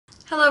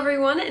Hello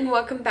everyone and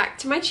welcome back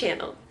to my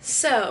channel.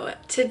 So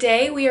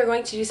today we are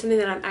going to do something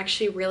that I'm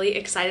actually really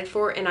excited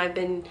for and I've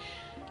been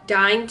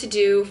dying to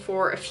do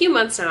for a few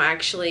months now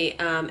actually,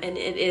 and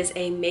it is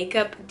a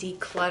makeup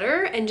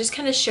declutter and just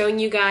kind of showing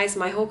you guys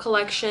my whole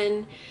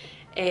collection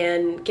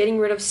and getting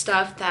rid of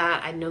stuff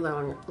that I no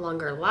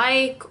longer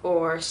like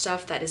or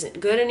stuff that isn't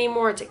good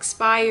anymore, it's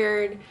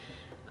expired.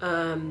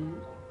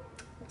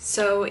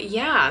 So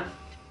yeah.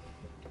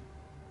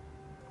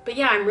 But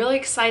yeah, I'm really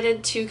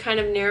excited to kind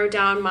of narrow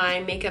down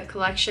my makeup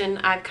collection.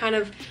 I've kind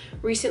of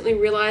recently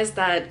realized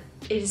that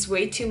it is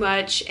way too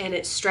much and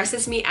it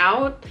stresses me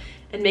out,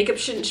 and makeup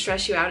shouldn't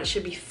stress you out, it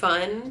should be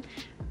fun.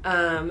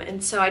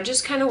 And so I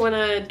just kind of want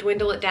to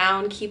dwindle it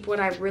down, keep what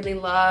I really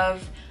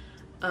love,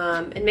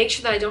 and make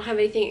sure that I don't have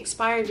anything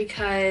expired,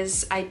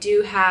 because I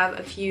do have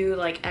a few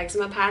like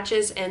eczema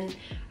patches and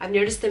I've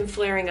noticed them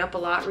flaring up a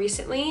lot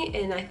recently,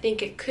 and I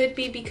think it could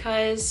be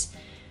because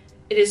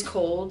it is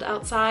cold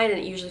outside and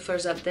it usually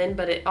flares up then,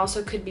 but it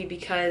also could be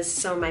because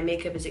some of my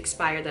makeup is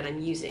expired that I'm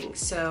using.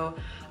 So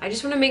I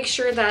just want to make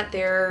sure that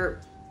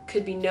there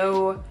could be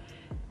no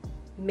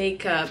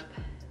makeup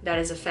that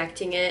is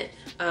affecting it,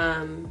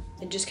 and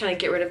just kind of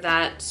get rid of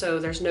that so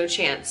there's no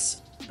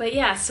chance. But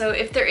yeah, so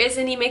if there is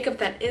any makeup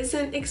that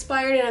isn't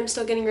expired and I'm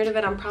still getting rid of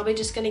it, I'm probably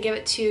just going to give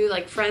it to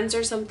like friends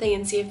or something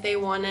and see if they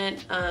want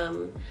it.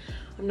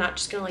 I'm not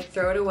just gonna like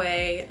throw it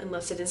away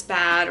unless it is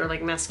bad, or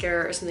like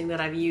mascara or something that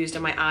I've used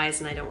on my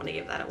eyes and I don't want to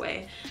give that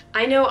away.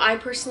 I know I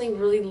personally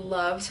really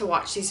love to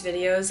watch these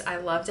videos. I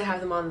love to have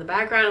them on in the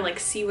background and like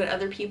see what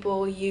other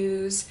people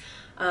use.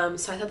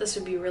 So I thought this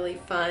would be really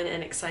fun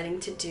and exciting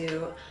to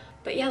do.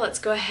 But yeah, let's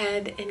go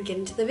ahead and get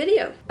into the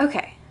video.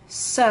 Okay,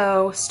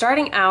 so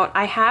starting out,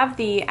 I have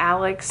the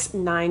Alex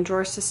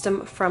 9-drawer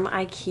system from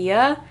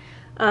IKEA.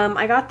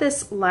 I got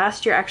this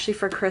last year actually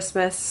for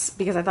Christmas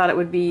because I thought it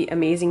would be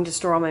amazing to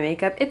store all my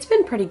makeup. It's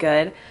been pretty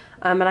good,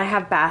 and I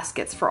have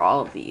baskets for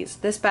all of these.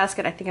 This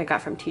basket I think I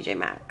got from TJ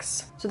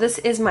Maxx. So this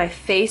is my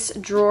face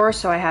drawer,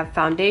 so I have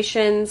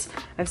foundations,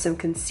 I have some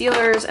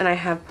concealers, and I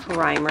have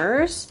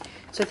primers.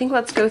 So I think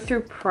let's go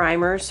through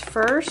primers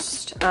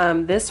first.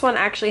 This one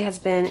actually has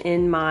been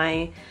in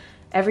my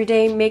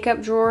everyday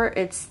makeup drawer.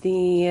 It's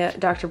the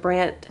Dr.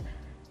 Brandt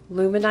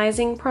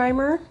Luminizing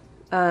Primer.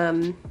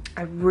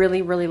 I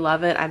really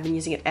love it. I've been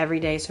using it every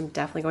day, so I'm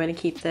definitely going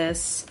to keep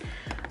this.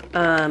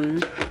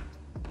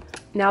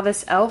 Now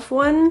this e.l.f.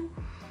 one,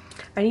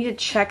 I need to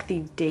check the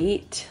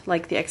date,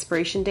 like the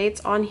expiration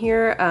dates on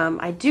here.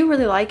 I do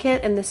really like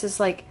it, and this is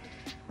like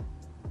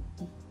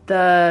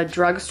the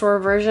drugstore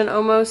version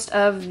almost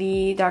of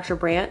the Dr.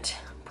 Brandt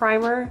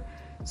primer.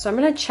 So I'm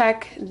going to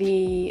check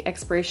the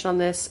expiration on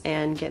this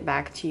and get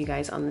back to you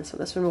guys on this one.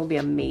 This one will be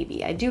a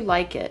maybe. I do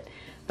like it,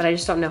 but I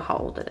just don't know how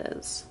old it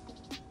is.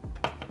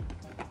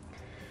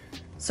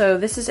 So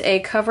this is a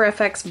Cover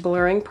FX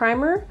blurring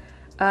primer.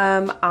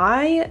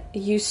 I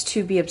used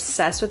to be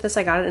obsessed with this.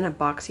 I got it in a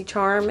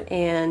BoxyCharm,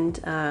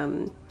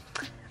 and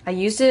I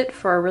used it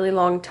for a really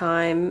long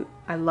time.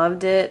 I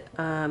loved it.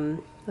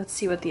 Let's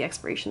see what the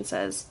expiration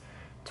says.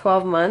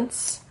 12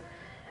 months.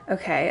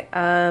 Okay,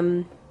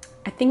 I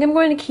think I'm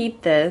going to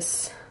keep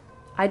this.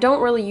 I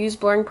don't really use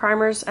blurring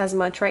primers as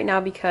much right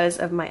now because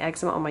of my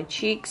eczema on my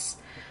cheeks.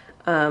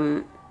 So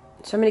I'm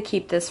going to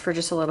keep this for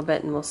just a little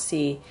bit and we'll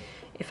see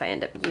if I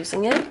end up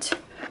using it.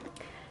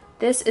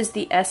 This is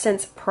the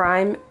Essence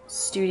Prime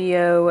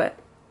Studio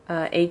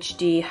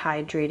HD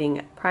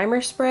Hydrating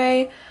Primer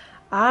Spray.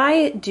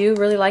 I do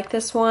really like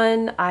this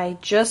one. I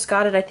just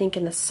got it, I think,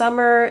 in the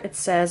summer. It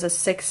says a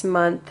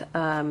 6-month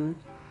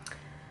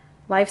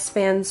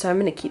lifespan, so I'm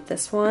going to keep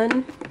this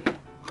one.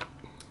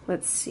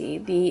 Let's see,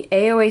 the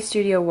AOA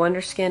Studio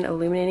Wonder Skin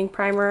Illuminating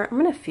Primer. I'm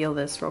going to feel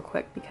this real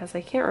quick because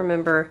I can't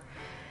remember.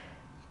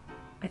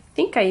 I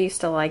think I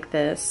used to like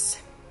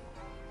this.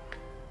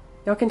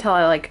 Y'all can tell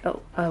I like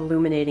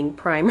illuminating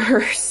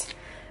primers.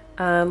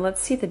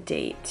 Let's see the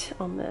date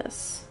on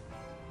this.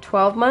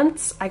 12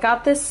 months. I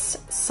got this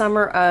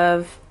summer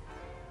of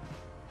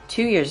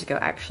 2 years ago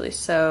actually.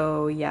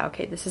 So yeah,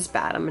 okay, this is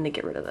bad. I'm gonna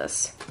get rid of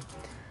this.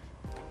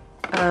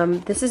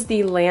 This is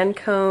the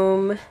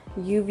Lancome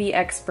UV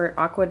Expert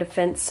Aqua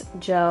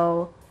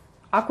Gel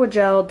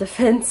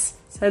Defense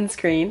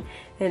Sunscreen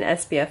in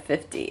SPF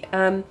 50.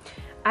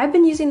 I've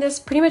been using this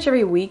pretty much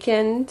every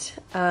weekend,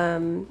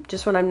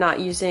 just when I'm not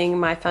using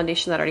my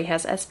foundation that already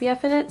has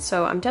SPF in it,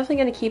 so I'm definitely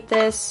going to keep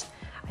this.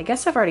 I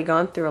guess I've already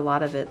gone through a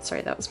lot of it.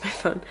 Sorry, that was my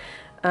phone.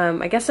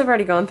 I guess I've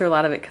already gone through a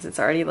lot of it because it's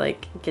already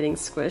like getting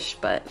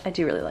squished, but I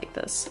do really like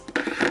this.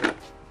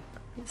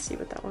 Let's see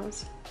what that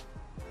was.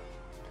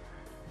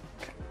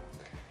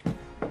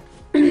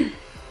 Okay,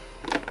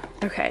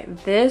 okay,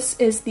 this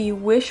is the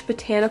Wish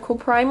Botanical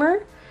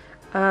Primer.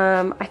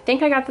 I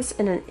think I got this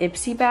in an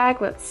Ipsy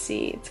bag. Let's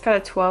see. It's got a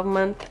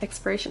 12-month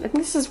expiration. I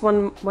think this is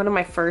one of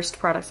my first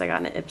products I got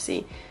in an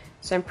Ipsy.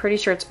 So I'm pretty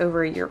sure it's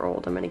over a year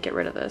old. I'm going to get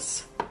rid of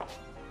this.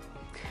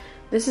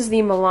 This is the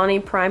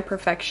Milani Prime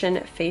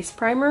Perfection Face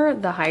Primer,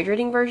 the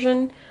hydrating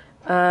version.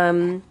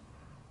 I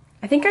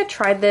think I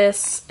tried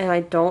this and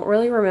I don't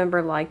really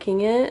remember liking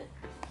it.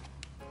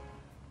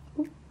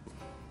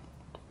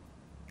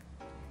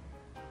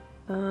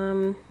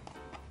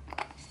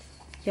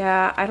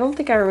 Yeah, I don't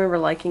think I remember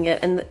liking it,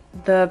 and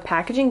the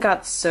packaging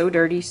got so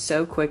dirty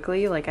so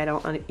quickly, like I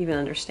don't even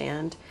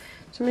understand.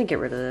 So I'm gonna get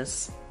rid of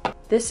this.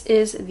 This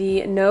is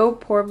the No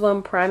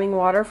Problem Priming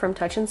Water from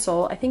Touch and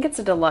Soul. I think it's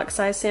a deluxe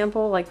size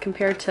sample, like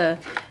compared to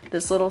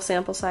this little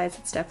sample size,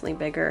 it's definitely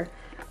bigger.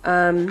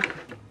 I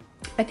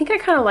think I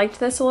kind of liked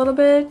this a little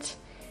bit.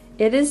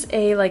 It is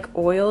a like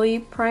oily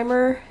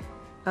primer,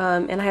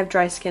 and I have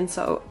dry skin,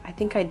 so I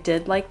think I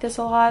did like this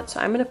a lot. So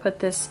I'm gonna put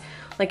this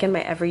like in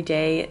my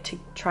everyday to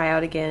try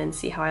out again and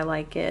see how I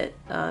like it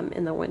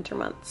in the winter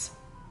months.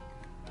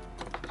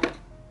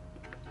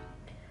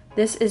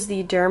 This is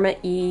the Derma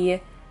E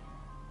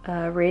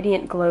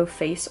Radiant Glow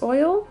Face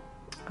Oil.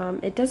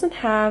 It doesn't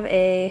have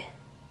a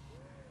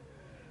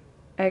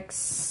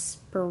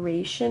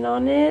expiration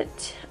on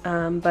it,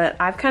 but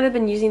I've kind of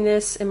been using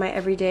this in my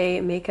everyday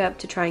makeup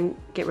to try and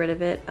get rid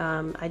of it.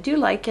 I do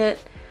like it,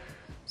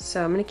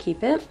 so I'm gonna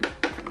keep it.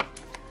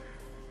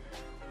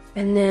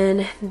 And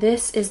then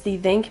this is the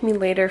Thank Me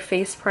Later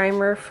Face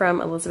Primer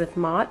from Elizabeth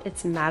Mott.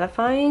 It's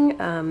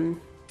mattifying.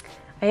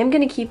 I am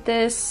going to keep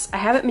this. I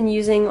haven't been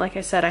using, like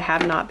I said, I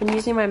have not been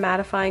using my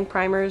mattifying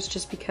primers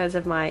just because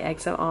of my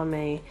eczema on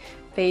my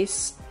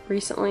face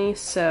recently.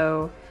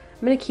 So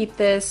I'm going to keep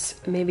this.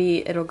 Maybe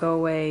it'll go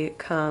away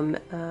come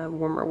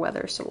warmer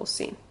weather, so we'll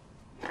see.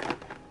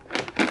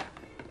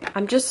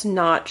 I'm just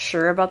not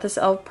sure about this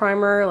e.l.f.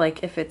 primer,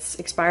 like if it's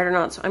expired or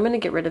not, so I'm going to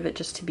get rid of it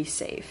just to be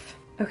safe.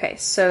 Okay,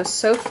 so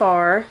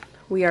far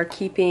we are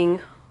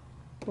keeping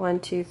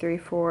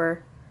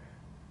 4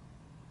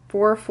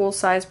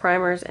 full-size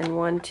primers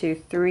and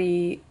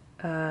 3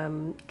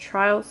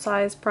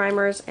 trial-size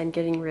primers, and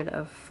getting rid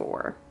of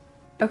 4.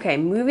 Okay,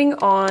 moving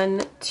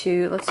on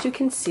to, let's do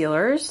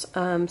concealers.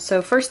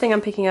 So first thing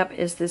I'm picking up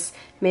is this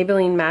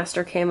Maybelline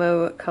Master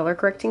Camo Color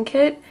Correcting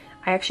Kit.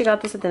 I actually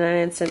got this at the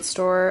 99-cent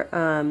store.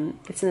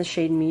 It's in the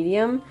shade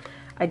medium.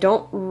 I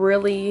don't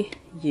really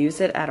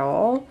use it at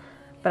all,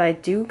 but I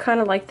do kind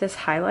of like this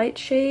highlight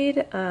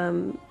shade.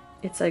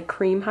 It's a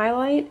cream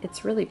highlight.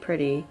 It's really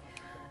pretty.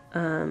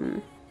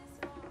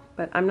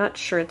 But I'm not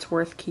sure it's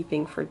worth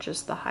keeping for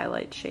just the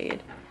highlight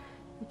shade.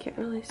 You can't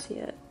really see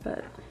it,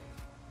 but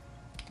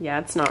yeah,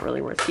 it's not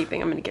really worth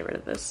keeping. I'm gonna get rid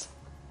of this.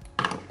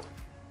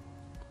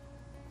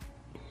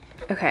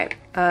 Okay,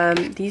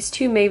 these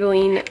two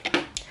Maybelline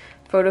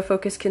Photo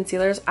Focus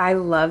concealers, I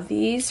love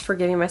these for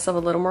giving myself a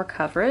little more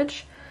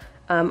coverage.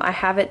 I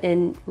have it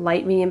in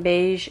light medium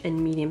beige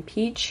and medium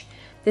peach.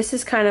 This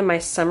is kind of my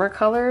summer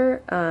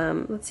color.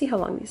 Let's see how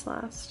long these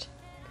last.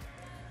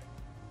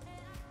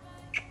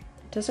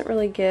 It doesn't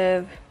really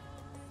give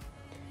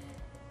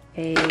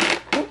a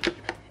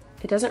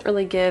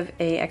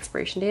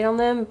expiration date on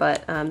them,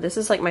 but this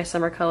is like my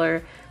summer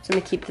color, so I'm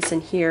gonna keep this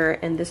in here,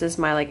 and this is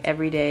my like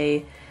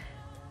everyday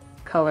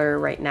color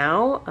right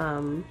now.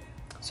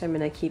 So I'm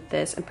gonna keep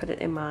this and put it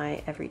in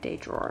my everyday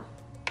drawer.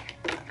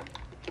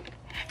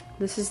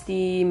 This is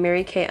the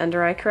Mary Kay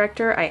Under Eye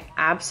Corrector. I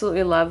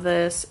absolutely love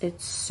this.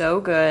 It's so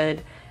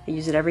good. I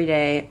use it every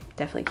day.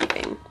 Definitely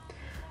keeping.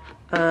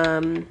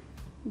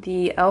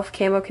 The e.l.f.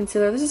 Camo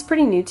Concealer. This is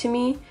pretty new to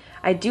me.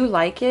 I do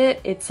like it.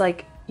 It's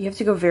like you have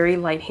to go very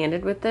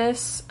light-handed with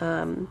this, but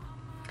I'm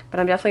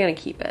definitely gonna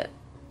keep it.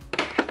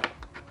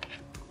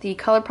 The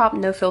ColourPop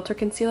No Filter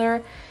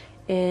Concealer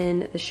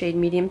in the shade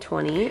Medium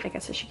 20. I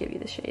guess I should give you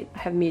the shade. I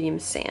have Medium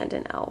Sand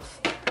in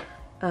e.l.f.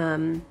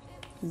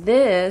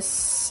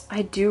 This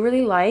I do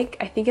really like.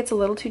 I think it's a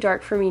little too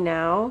dark for me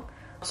now,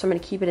 so I'm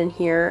going to keep it in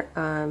here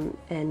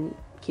and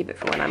keep it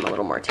for when I'm a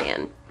little more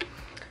tan.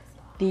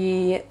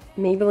 The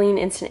Maybelline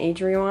Instant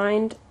Age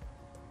Rewind.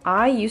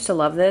 I used to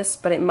love this,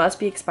 but it must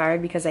be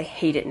expired because I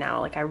hate it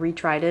now. Like I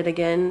retried it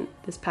again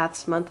this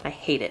past month and I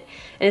hate it.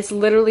 And it's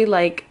literally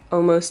like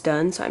almost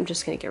done, so I'm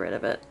just going to get rid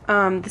of it.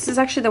 This is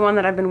actually the one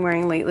that I've been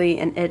wearing lately,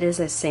 and it is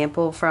a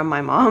sample from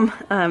my mom.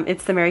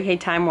 It's the Mary Kay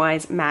Time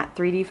Wise Matte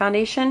 3D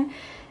Foundation.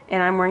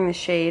 And I'm wearing the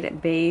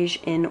shade Beige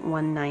in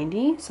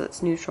 190, so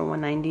it's neutral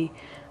 190.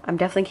 I'm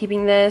definitely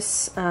keeping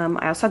this.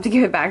 I also have to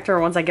give it back to her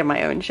once I get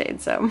my own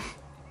shade, so.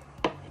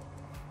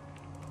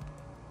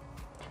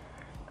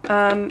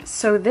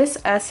 So this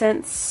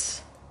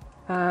Essence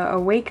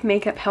Awake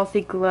Makeup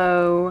Healthy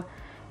Glow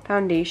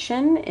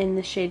Foundation in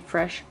the shade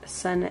Fresh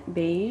Sun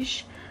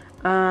Beige.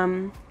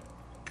 I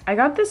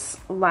got this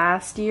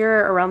last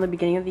year, around the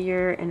beginning of the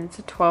year, and it's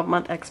a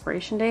 12-month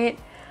expiration date.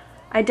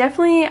 I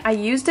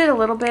used it a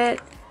little bit.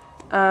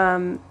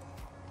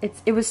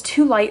 It was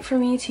too light for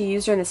me to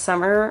use during the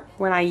summer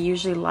when I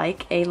usually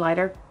like a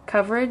lighter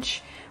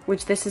coverage,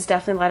 which this is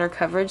definitely lighter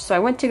coverage. So I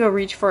went to go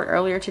reach for it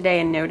earlier today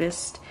and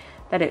noticed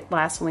that it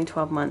lasts only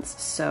 12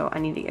 months, so I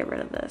need to get rid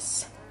of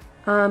this.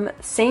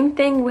 Same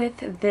thing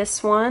with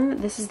this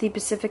one. This is the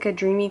Pacifica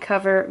Dreamy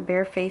Cover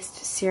Barefaced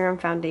Serum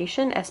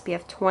Foundation,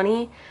 SPF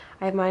 20.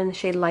 I have mine in the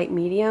shade Light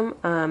Medium.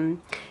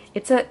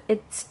 It's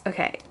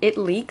okay. It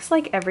leaks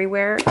like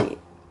everywhere.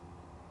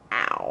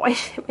 Ow, I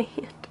hit my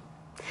hand.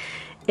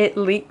 It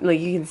like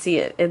you can see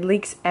it. It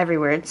leaks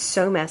everywhere. It's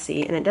so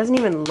messy, and it doesn't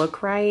even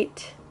look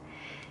right.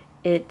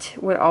 It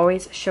would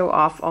always show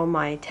off all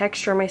my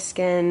texture on my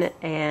skin,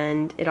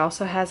 and it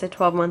also has a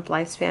 12-month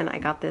lifespan. I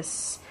got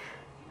this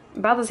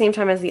about the same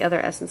time as the other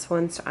Essence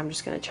one, so I'm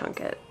just going to chunk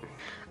it.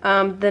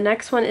 The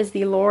next one is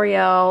the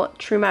L'Oreal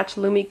True Match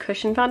Lumi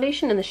Cushion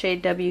Foundation in the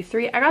shade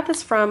W3. I got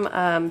this from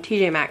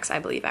TJ Maxx, I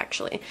believe,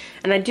 actually.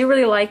 And I do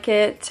really like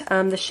it.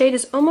 The shade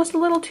is almost a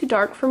little too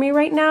dark for me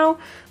right now,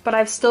 but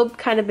I've still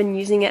kind of been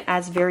using it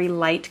as very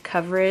light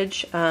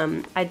coverage.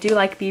 I do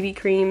like BB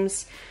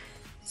creams,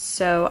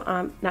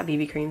 so, not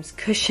BB creams,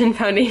 cushion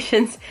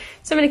foundations.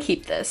 So I'm going to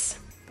keep this.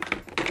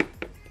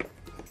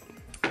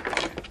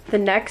 The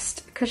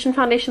next cushion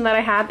foundation that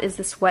I have is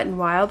this Wet n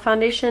Wild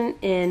foundation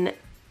in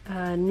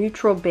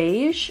neutral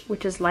beige,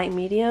 which is light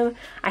medium.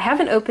 I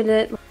haven't opened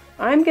it.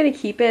 I'm gonna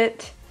keep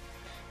it,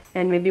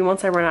 and maybe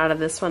once I run out of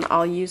this one,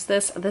 I'll use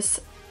this.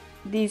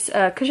 These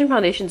cushion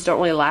foundations don't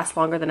really last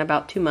longer than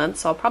about 2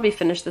 months, so I'll probably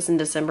finish this in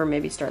December,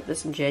 maybe start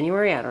this in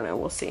January. I don't know,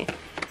 we'll see.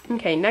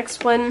 Okay,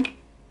 next one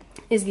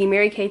is the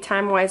Mary Kay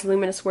Time Wise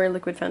Luminous Wear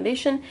Liquid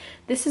Foundation.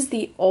 This is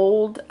the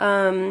old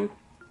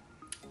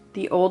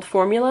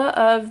formula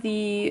of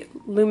the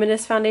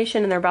Luminous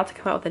foundation, and they're about to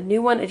come out with a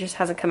new one. It just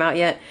hasn't come out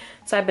yet,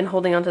 so I've been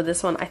holding on to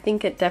this one. I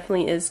think it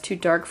definitely is too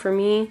dark for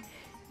me.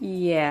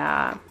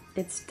 Yeah,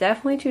 it's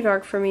definitely too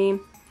dark for me,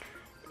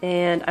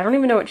 and I don't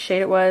even know what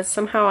shade it was.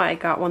 Somehow I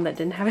got one that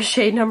didn't have a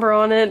shade number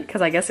on it,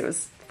 because I guess it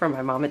was from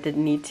my mom. It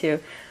didn't need to.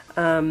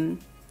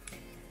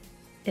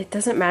 It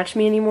doesn't match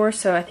me anymore,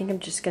 so I think I'm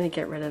just gonna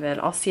get rid of it.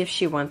 I'll see if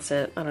she wants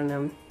it. I don't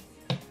know.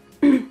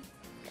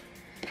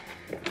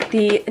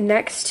 The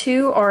next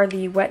two are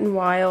the Wet n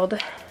Wild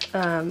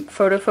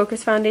Photo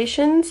Focus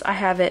foundations. I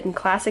have it in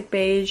classic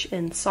beige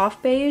and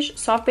soft beige.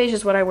 Soft beige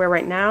is what I wear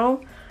right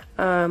now.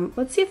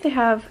 Let's see if they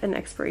have an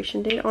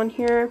expiration date on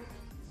here.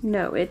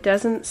 No, it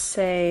doesn't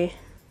say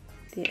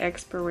the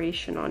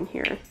expiration on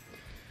here.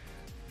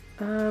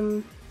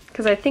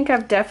 Because I think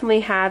I've definitely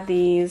had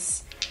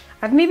these.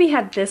 I've maybe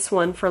had this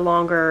one for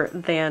longer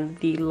than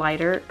the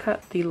lighter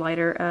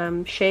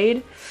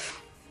shade.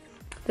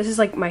 This is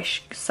like my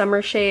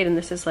summer shade, and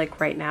this is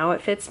like right now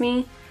it fits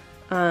me.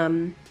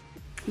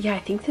 Yeah, I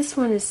think this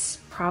one is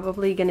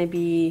probably gonna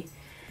be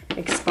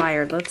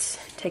expired. Let's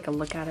take a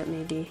look at it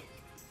maybe.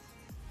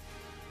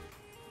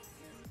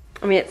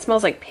 I mean, it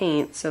smells like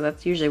paint, so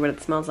that's usually what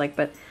it smells like,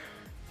 but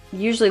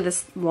usually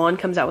this wand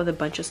comes out with a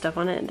bunch of stuff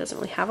on it and doesn't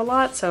really have a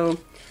lot, so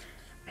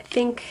I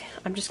think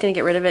I'm just gonna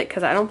get rid of it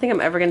because I don't think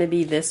I'm ever gonna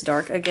be this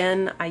dark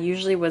again. I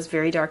usually was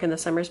very dark in the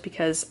summers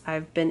because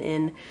I've been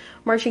in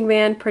marching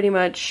band pretty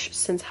much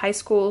since high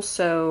school,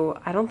 so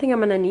I don't think I'm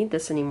gonna need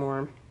this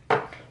anymore.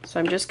 So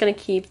I'm just gonna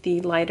keep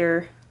the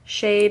lighter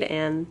shade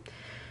and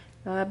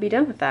be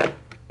done with that.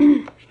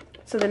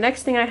 So the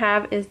next thing I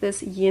have is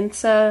this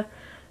Yinsa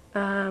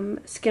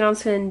Skin on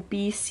Skin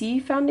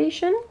BC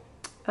foundation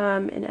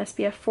in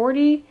SPF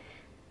 40.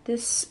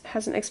 This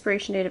has an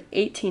expiration date of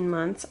 18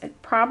 months.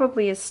 It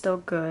probably is still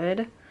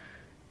good,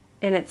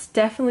 and it's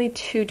definitely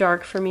too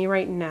dark for me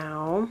right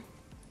now.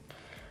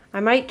 I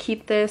might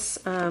keep this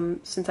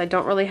since I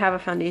don't really have a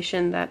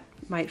foundation that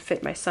might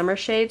fit my summer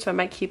shade, so I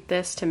might keep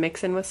this to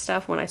mix in with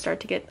stuff when I start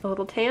to get a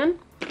little tan.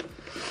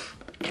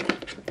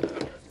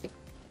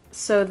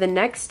 So the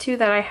next two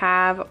that I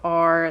have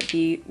are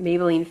the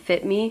Maybelline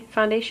Fit Me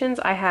foundations.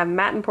 I have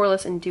Matte and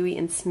Poreless and Dewy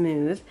and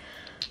Smooth.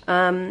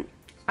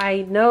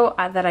 I know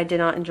that I did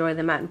not enjoy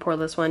the Matte and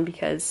Poreless one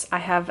because I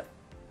have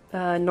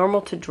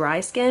normal to dry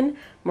skin,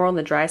 more on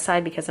the dry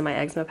side because of my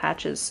eczema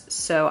patches,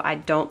 so I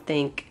don't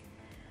think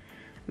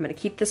I'm going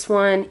to keep this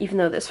one, even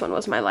though this one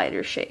was my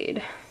lighter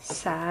shade.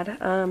 Sad.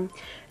 And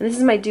this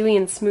is my Dewy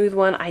and Smooth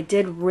one. I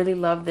did really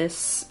love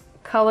this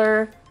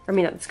color, I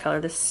mean not this color,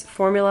 this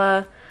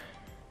formula.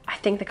 I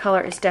think the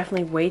color is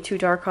definitely way too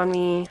dark on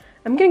me.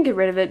 I'm going to get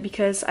rid of it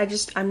because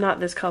I'm not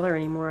this color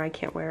anymore. I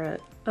can't wear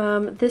it.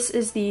 This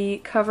is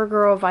the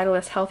CoverGirl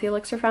Vitalist Healthy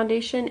Elixir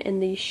Foundation in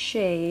the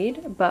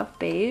shade Buff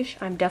Beige.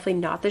 I'm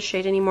definitely not this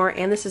shade anymore,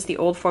 and this is the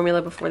old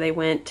formula before they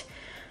went,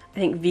 I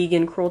think,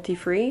 vegan,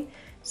 cruelty-free.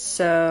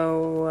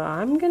 So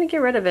I'm gonna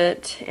get rid of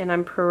it, and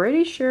I'm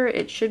pretty sure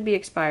it should be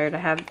expired. I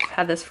have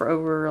had this for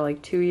over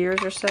like 2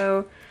 years or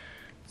so,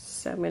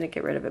 so I'm gonna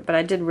get rid of it. But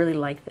I did really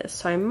like this,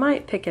 so I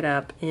might pick it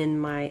up in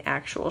my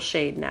actual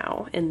shade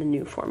now in the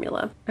new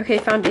formula. Okay,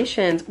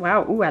 foundations.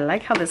 Wow, ooh, I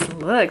like how this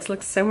looks.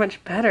 Looks so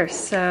much better.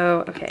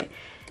 So, okay,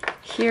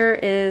 here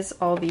is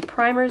all the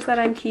primers that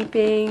I'm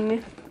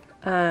keeping.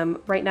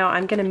 Right now,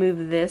 I'm gonna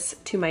move this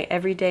to my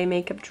everyday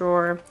makeup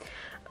drawer.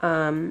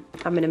 I'm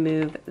gonna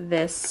move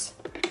this,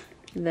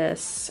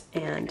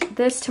 and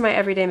this to my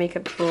everyday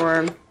makeup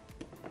drawer.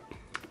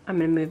 I'm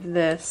gonna move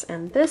this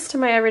and this to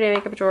my everyday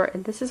makeup drawer,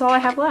 and this is all I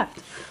have left.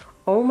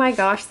 Oh my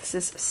gosh, this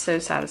is so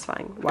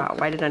satisfying. Wow,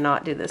 why did I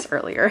not do this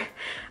earlier?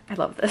 I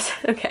love this.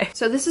 Okay,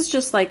 so this is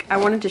just like, I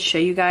wanted to show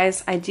you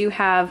guys. I do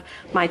have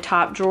my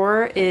top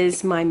drawer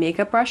is my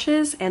makeup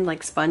brushes and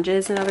like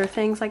sponges and other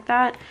things like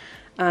that.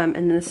 And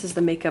then this is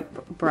the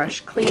makeup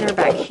brush cleaner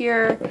back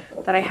here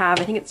that I have.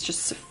 I think it's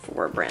just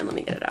Sephora brand. Let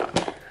me get it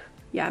out.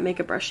 Yeah,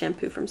 makeup brush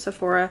shampoo from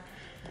Sephora.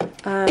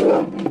 I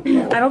don't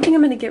think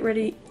I'm gonna get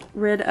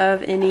rid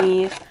of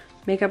any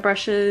makeup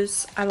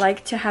brushes. I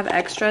like to have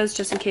extras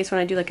just in case when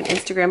I do like an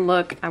Instagram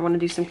look, I want to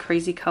do some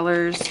crazy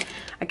colors.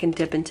 I can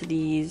dip into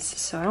these.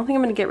 So I don't think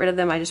I'm going to get rid of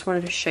them. I just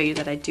wanted to show you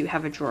that I do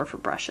have a drawer for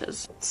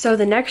brushes. So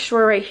the next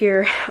drawer right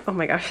here, oh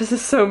my gosh, this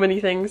is so many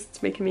things.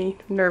 It's making me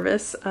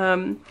nervous.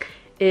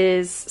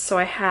 So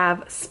I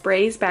have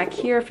sprays back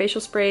here,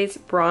 facial sprays,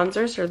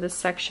 bronzers are this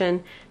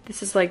section.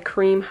 This is like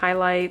cream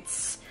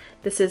highlights.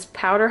 This is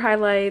powder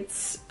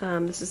highlights.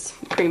 This is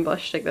cream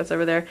blush stick that's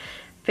over there.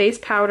 Face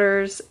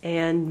powders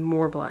and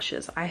more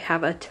blushes. I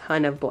have a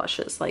ton of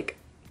blushes, like,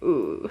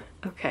 ooh.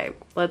 Okay,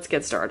 let's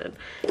get started.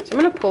 So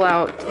I'm gonna pull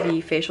out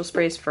the facial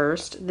sprays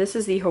first. This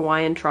is the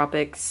Hawaiian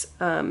Tropics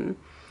SPF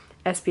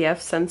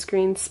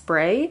sunscreen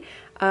spray.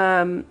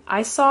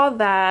 I saw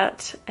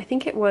that, I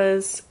think it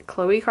was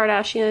Khloe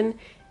Kardashian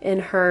in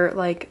her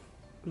like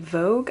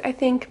Vogue, I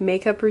think,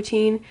 makeup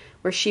routine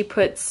where she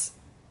puts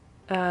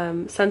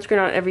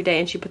sunscreen on every day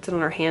and she puts it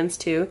on her hands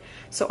too.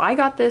 So I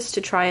got this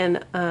to try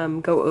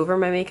and go over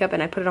my makeup,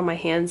 and I put it on my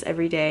hands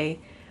every day.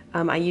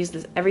 I use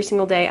this every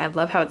single day. I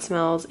love how it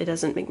smells. It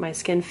doesn't make my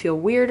skin feel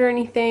weird or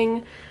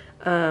anything.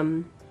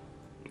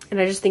 And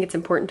I just think it's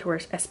important to wear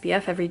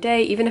SPF every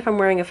day. Even if I'm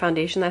wearing a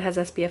foundation that has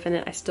SPF in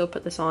it, I still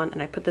put this on,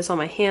 and I put this on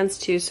my hands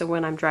too, so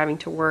when I'm driving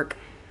to work,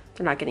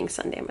 they're not getting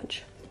sun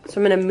damage.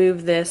 So I'm gonna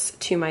move this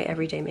to my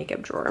everyday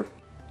makeup drawer.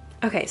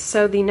 Okay,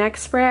 so the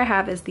next spray I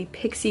have is the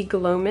Pixi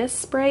Glow Mist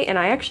spray, and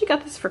I actually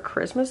got this for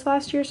Christmas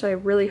last year, so I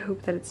really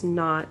hope that it's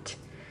not...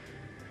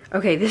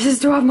 Okay, this is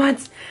 12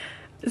 months.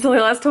 It's only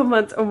last 12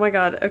 months. Oh my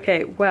god.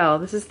 Okay, well,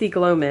 this is the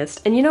Glow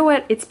Mist. And you know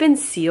what? It's been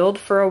sealed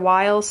for a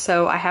while,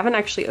 so I haven't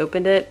actually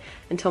opened it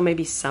until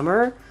maybe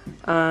summer.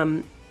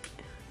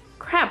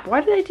 Crap,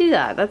 why did I do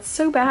that? That's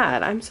so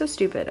bad. I'm so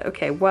stupid.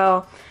 Okay,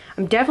 well,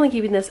 I'm definitely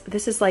keeping this.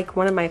 This is like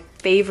one of my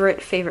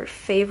favorite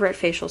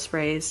facial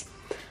sprays.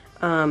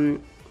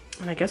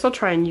 And I guess I'll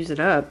try and use it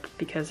up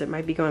because it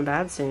might be going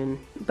bad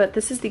soon. But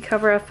this is the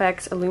Cover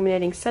FX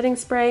Illuminating Setting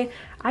Spray.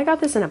 I got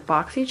this in a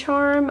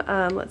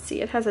BoxyCharm. Let's see,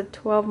 it has a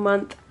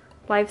 12-month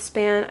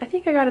lifespan. I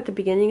think I got it at the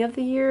beginning of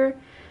the year.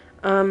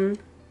 You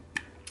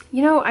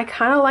know, I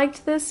kind of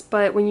liked this,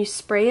 but when you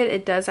spray it,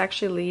 it does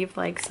actually leave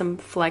like some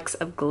flecks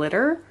of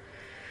glitter.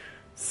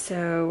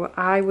 So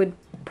I would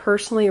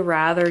personally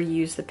rather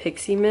use the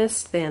Pixi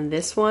Mist than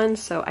this one.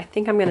 So I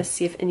think I'm going to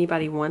see if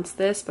anybody wants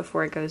this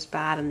before it goes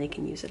bad and they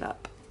can use it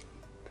up.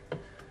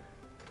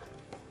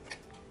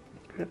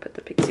 I'm gonna put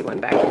the Pixi one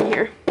back in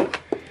here.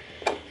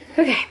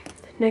 Okay,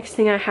 next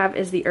thing I have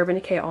is the Urban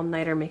Decay All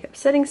Nighter Makeup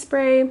Setting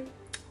Spray.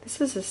 This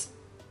is a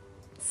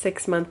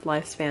 6-month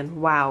lifespan.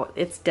 Wow,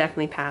 it's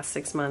definitely past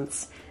 6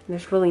 months, and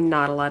there's really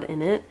not a lot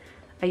in it.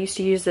 I used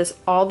to use this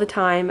all the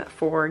time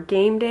for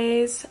game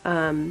days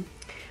when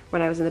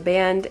I was in the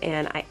band,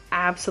 and I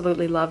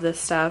absolutely love this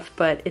stuff,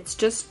 but it's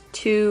just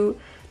too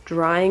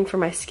drying for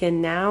my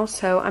skin now,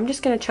 so I'm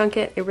just gonna chunk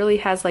it. It really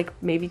has like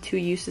maybe 2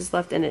 uses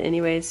left in it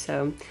anyways,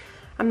 so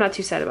I'm not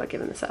too sad about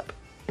giving this up.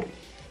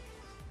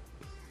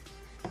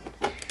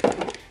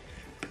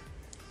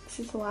 This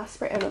is the last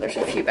spray. I know there's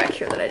a few back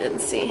here that I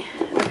didn't see.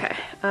 Okay,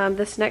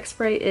 this next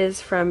spray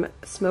is from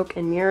Smoke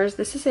and Mirrors.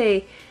 This is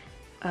a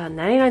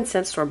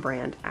 99-cent store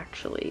brand,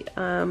 actually.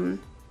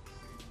 Doesn't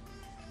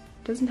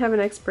have an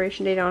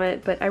expiration date on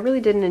it, but I really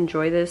didn't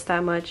enjoy this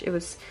that much. It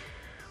was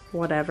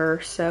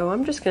whatever, so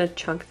I'm just gonna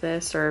chunk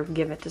this or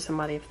give it to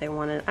somebody if they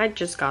want it. I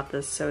just got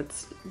this, so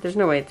there's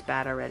no way it's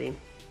bad already.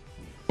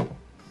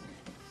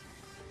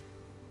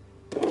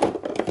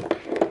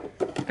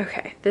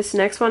 Okay, this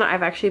next one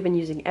I've actually been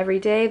using every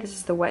day. This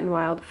is the Wet n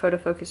Wild Photo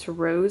Focus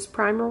Rose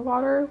Primer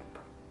Water.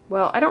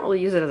 Well, I don't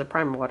really use it as a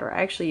primer water.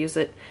 I actually use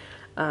it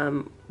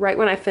right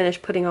when I finish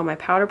putting all my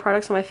powder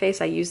products on my face.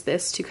 I use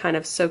this to kind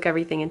of soak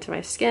everything into my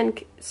skin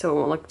so it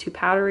won't look too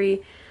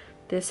powdery.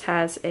 This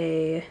has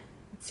a,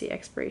 let's see,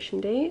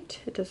 expiration date.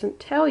 It doesn't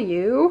tell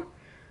you.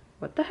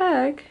 What the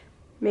heck?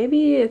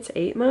 Maybe it's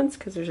 8 months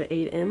because there's an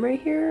 8M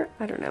right here.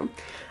 I don't know.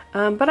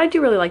 But I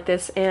do really like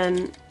this,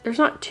 and there's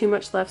not too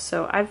much left,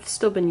 so I've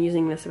still been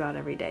using this about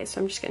every day,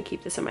 so I'm just going to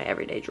keep this in my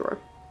everyday drawer.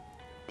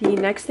 The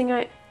next thing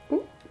I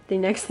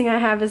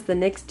have is the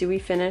NYX Dewy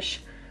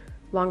Finish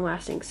Long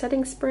Lasting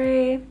Setting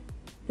Spray.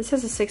 This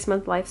has a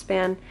 6-month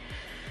lifespan.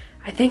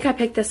 I think I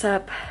picked this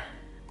up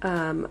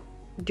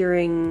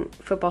during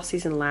football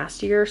season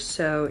last year,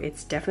 so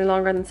it's definitely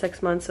longer than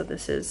 6 months, so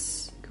this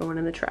is going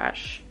in the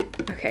trash.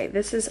 Okay, I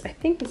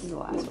think this is the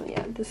last one,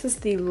 yeah. This is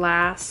the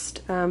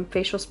last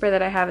facial spray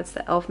that I have. It's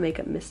the e.l.f.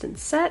 Makeup Mist and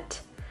Set.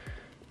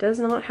 It does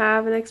not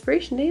have an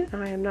expiration date.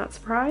 I am not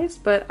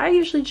surprised, but I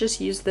usually just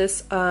use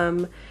this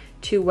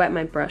to wet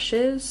my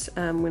brushes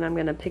when I'm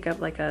gonna pick up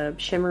like a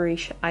shimmery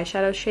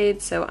eyeshadow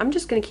shade. So I'm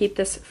just gonna keep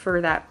this for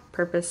that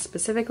purpose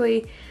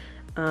specifically.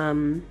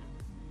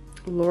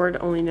 Lord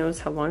only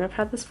knows how long I've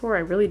had this for. I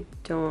really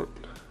don't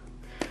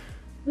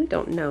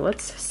know.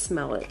 Let's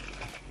smell it.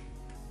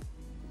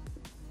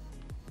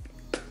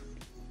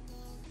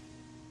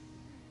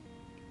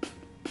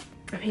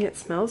 I mean, it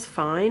smells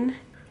fine.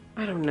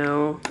 I don't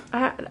know.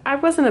 I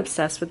wasn't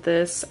obsessed with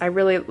this. I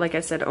really, like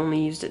I said,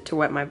 only used it to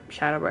wet my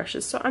shadow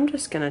brushes, so I'm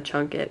just gonna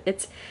chunk it.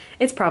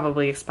 It's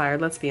probably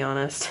expired, let's be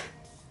honest.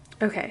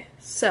 Okay,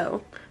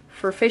 so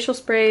for facial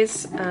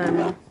sprays,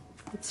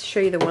 let's show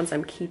you the ones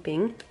I'm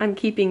keeping. I'm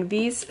keeping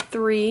these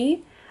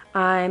 3.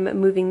 I'm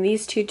moving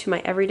these 2 to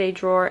my everyday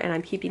drawer, and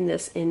I'm keeping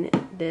this in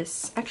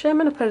this. Actually, I'm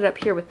gonna put it up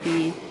here with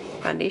the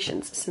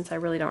foundations since I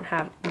really don't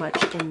have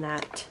much in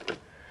that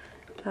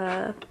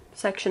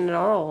section at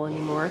all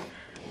anymore.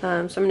 So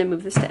I'm going to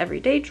move this to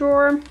everyday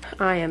drawer.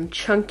 I am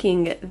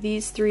chunking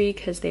these 3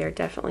 because they are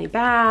definitely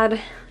bad,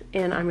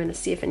 and I'm going to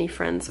see if any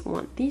friends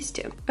want these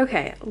 2.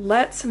 Okay,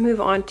 let's move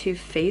on to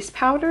face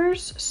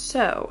powders.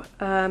 So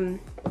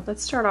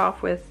let's start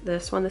off with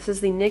this one. This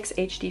is the NYX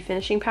HD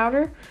Finishing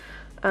Powder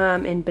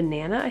in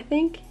Banana, I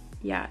think.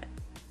 Yeah,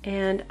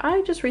 and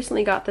I just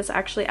recently got this.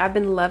 Actually, I've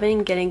been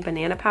loving getting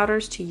banana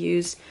powders to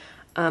use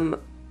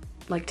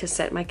like to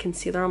set my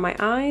concealer on my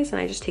eyes,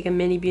 and I just take a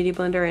mini beauty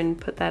blender and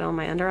put that on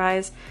my under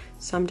eyes.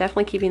 So I'm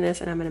definitely keeping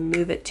this, and I'm going to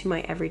move it to my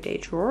everyday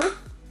drawer.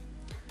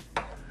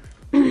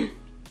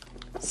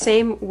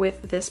 Same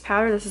with this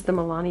powder. This is the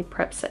Milani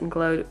Prep Set and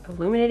Glow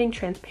Illuminating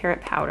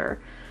Transparent Powder.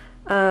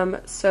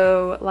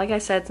 So like I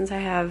said, since I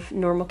have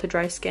normal to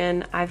dry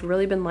skin, I've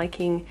really been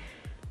liking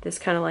this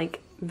kind of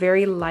like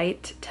very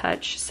light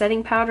touch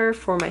setting powder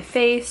for my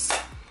face.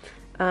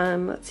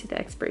 Let's see the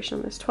expiration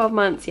on this, 12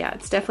 months. Yeah,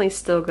 it's definitely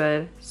still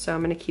good. So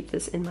I'm gonna keep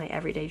this in my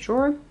everyday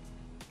drawer.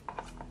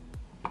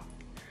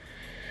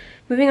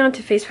 Moving on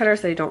to face powders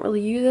that I don't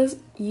really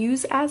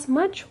use as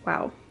much.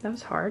 Wow, that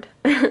was hard.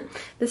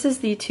 This is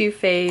the Too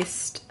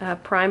Faced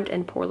Primed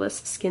and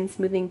Poreless Skin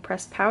Smoothing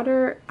Pressed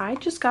Powder. I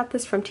just got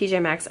this from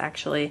TJ Maxx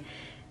actually,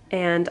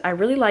 and I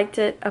really liked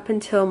it up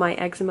until my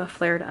eczema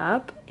flared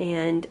up,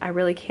 and I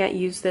really can't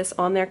use this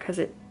on there because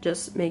it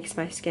just makes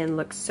my skin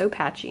look so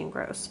patchy and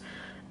gross.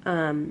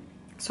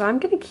 So I'm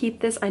gonna keep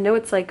this. I know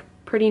it's like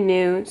pretty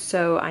new,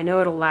 so I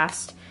know it'll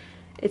last.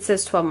 It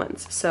says 12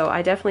 months, so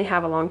I definitely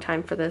have a long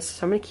time for this.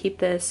 So I'm gonna keep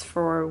this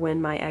for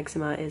when my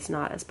eczema is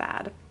not as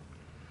bad.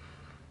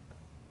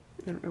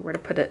 I don't know where to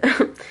put it.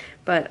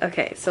 But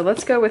okay, so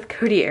let's go with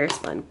Coty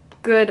Airspun.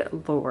 Good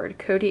Lord,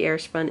 Coty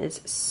Airspun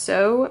is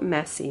so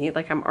messy.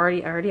 Like I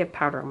already have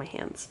powder on my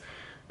hands.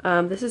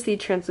 This is the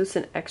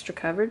Translucent Extra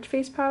Coverage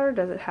Face Powder.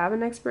 Does it have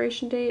an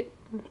expiration date?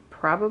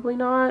 Probably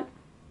not.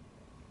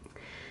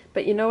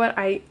 But you know what?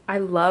 I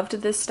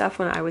loved this stuff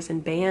when I was in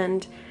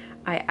band.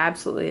 I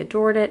absolutely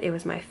adored it. It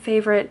was my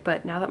favorite,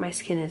 but now that my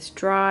skin is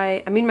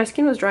dry, I mean my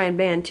skin was dry in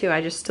band too,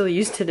 I just still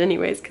used it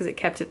anyways because it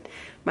kept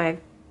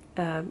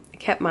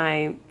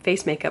my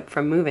face makeup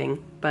from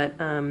moving. But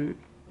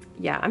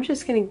yeah, I'm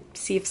just gonna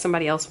see if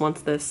somebody else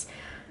wants this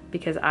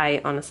because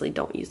I honestly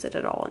don't use it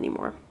at all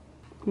anymore.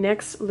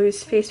 Next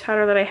loose face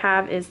powder that I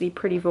have is the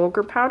Pretty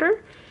Vulgar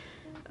powder.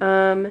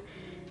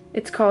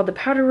 It's called the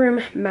Powder Room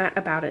Matte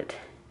About It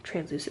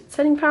Translucent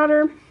Setting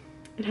Powder.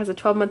 It has a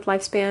 12-month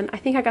lifespan. I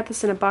think I got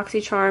this in a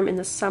BoxyCharm in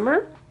the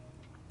summer,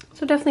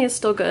 so definitely is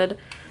still good.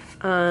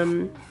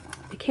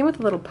 It came with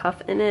a little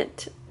puff in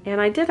it,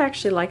 and I did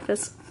actually like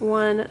this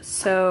one,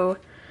 so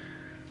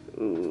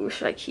ooh,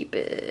 should I keep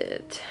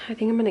it? I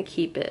think I'm gonna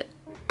keep it.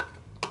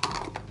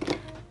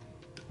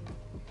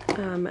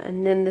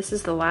 And then this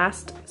is the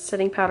last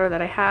setting powder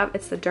that I have.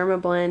 It's the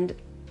Dermablend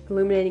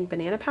Illuminating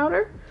Banana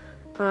Powder.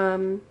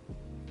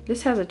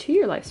 This has a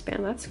 2-year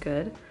lifespan, that's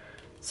good.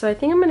 So I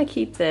think I'm going to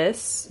keep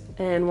this,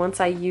 and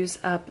once I use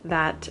up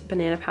that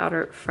banana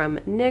powder from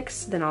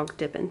NYX, then I'll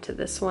dip into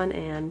this one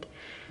and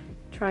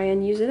try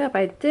and use it up.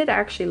 I did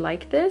actually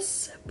like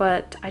this,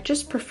 but I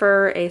just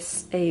prefer a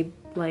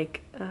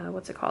like,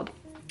 what's it called?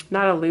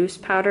 Not a loose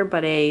powder,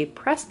 but a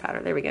pressed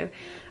powder. There we go.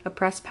 A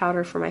pressed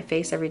powder for my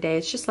face every day.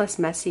 It's just less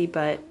messy,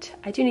 but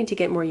I do need to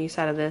get more use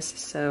out of this,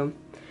 so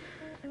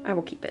I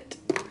will keep it.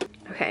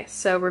 Okay,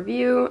 so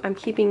review. I'm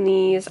keeping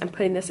these. I'm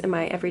putting this in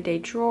my everyday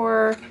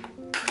drawer.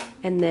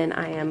 And then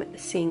I am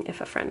seeing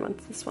if a friend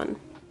wants this one.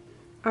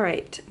 All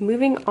right,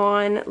 moving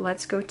on,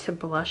 let's go to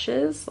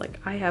blushes. Like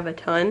I have a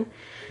ton.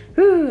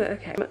 Ooh,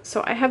 okay,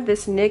 so I have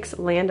this NYX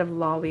Land of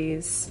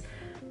Lollies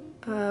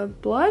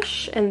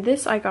blush, and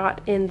this I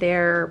got in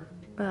their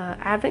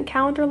advent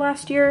calendar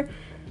last year.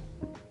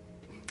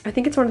 I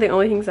think it's one of the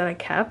only things that I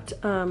kept.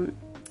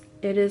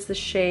 It is the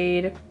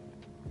shade,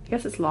 I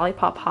guess it's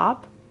Lollipop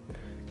Hop.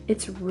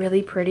 It's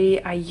really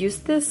pretty. I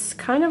used this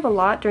kind of a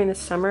lot during the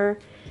summer.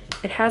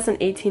 It has an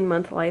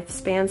 18-month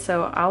lifespan,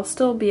 so I'll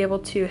still be able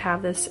to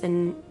have this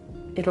and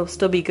it'll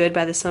still be good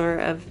by the summer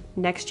of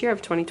next year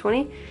of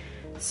 2020.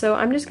 So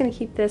I'm just gonna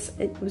keep this.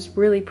 It was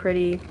really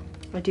pretty.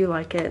 I do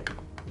like it.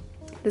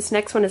 This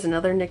next one is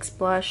another NYX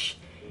blush.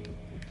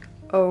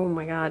 Oh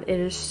my god, it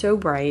is so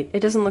bright.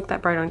 It doesn't look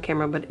that bright on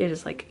camera, but it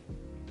is like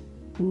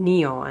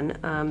neon.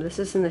 This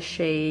is in the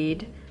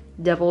shade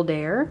Double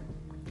Dare,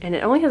 and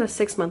it only has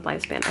a 6-month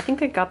lifespan. I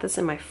think I got this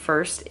in my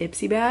first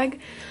Ipsy bag.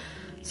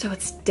 So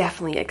it's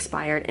definitely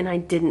expired, and I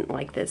didn't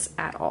like this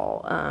at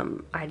all.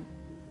 I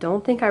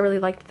don't think I really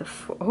liked the,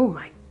 oh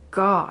my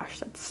gosh,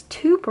 that's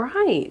too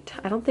bright.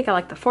 I don't think I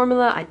like the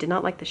formula. I did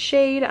not like the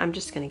shade. I'm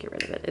just gonna get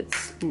rid of it.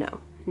 It's no.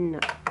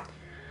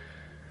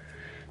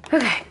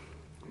 Okay,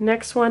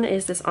 next one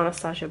is this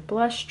Anastasia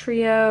blush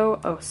trio.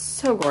 Oh,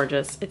 so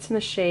gorgeous. It's in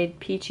the shade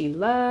Peachy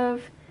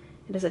Love.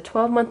 It is a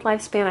 12-month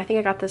lifespan. I think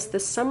I got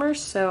this summer,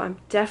 so I'm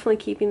definitely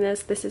keeping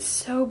this. This is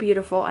so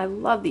beautiful. I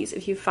love these.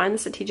 If you find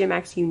this at TJ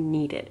Maxx, you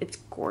need it. It's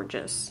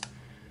gorgeous.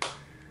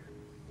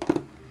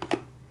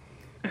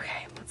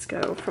 Okay, let's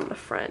go from the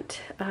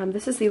front.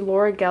 This is the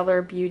Laura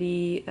Geller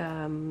Beauty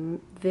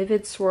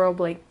Vivid Swirl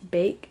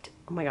Baked.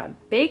 Oh my god,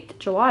 Baked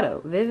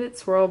Gelato Vivid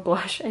Swirl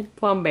Blush and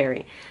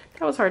Plumberry.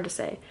 That was hard to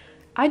say.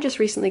 I just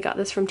recently got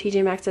this from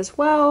TJ Maxx as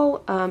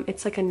well.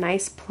 It's like a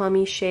nice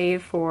plummy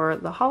shade for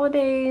the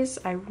holidays.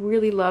 I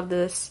really love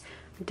this.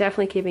 I'm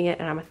definitely keeping it,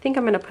 and I think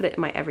I'm going to put it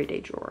in my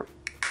everyday drawer.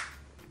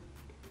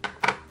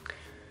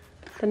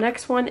 The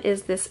next one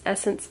is this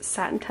Essence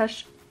Satin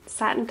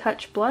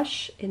Touch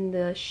blush in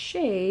the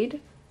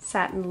shade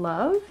Satin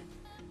Love.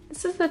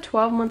 This is the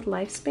 12-month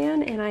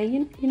lifespan,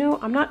 and you know,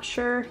 I'm not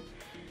sure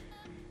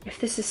if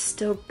this is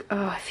still,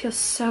 oh, it feels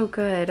so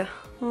good.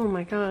 Oh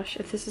my gosh,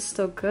 if this is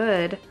still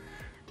good.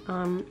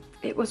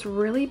 It was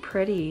really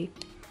pretty.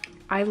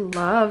 I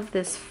love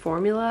this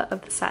formula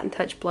of the Satin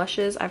Touch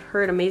blushes. I've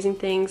heard amazing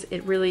things.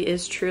 It really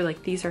is true.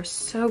 Like, these are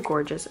so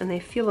gorgeous and they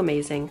feel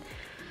amazing.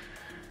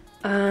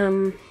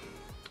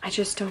 I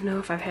just don't know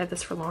if I've had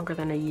this for longer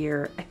than a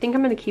year. I think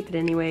I'm gonna keep it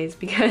anyways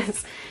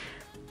because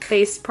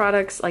face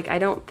products, like, I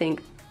don't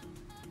think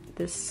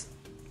this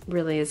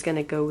really is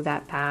gonna go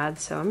that bad,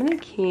 so I'm gonna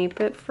keep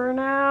it for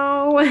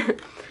now.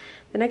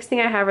 The next thing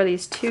I have are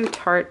these two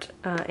Tarte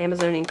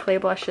Amazonian clay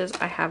blushes.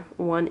 I have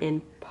one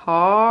in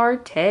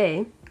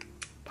Party,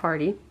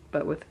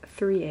 but with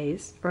 3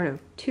 A's, or no,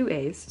 2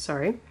 A's,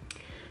 sorry.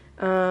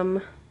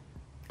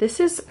 This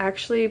is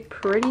actually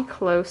pretty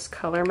close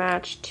color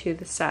match to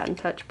the Satin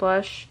Touch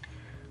blush.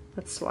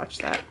 Let's swatch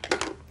that.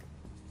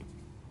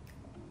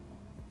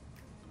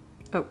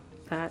 Oh,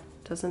 that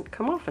doesn't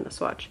come off in a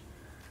swatch.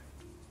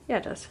 Yeah,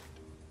 it does.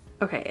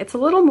 Okay, it's a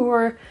little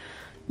more,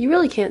 you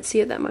really can't see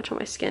it that much on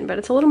my skin, but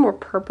it's a little more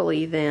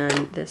purpley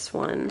than this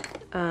one.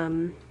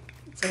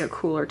 It's like a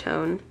cooler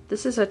tone.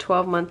 This is a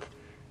 12-month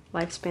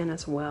lifespan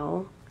as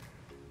well.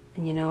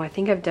 And you know, I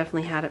think I've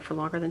definitely had it for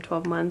longer than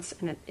 12 months,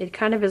 and it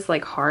kind of is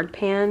like hard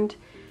panned.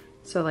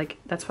 So like,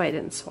 that's why it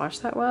didn't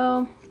swatch that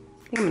well.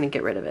 I think I'm gonna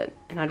get rid of it.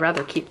 And I'd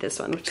rather keep this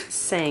one, which is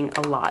saying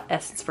a lot.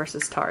 Essence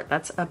versus Tarte.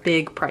 That's a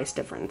big price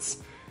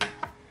difference.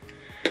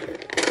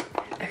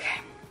 Okay.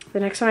 The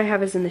next one I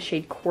have is in the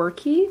shade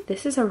Quirky.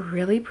 This is a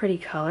really pretty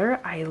color.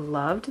 I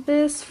loved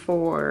this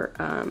for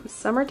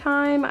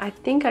summertime. I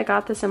think I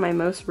got this in my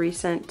most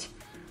recent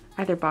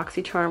either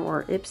BoxyCharm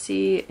or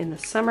Ipsy in the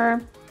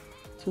summer.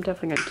 So I'm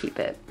definitely gonna keep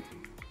it.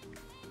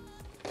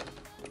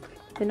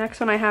 The next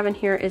one I have in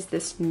here is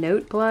this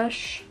Note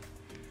Blush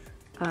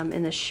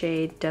in the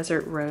shade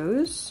Desert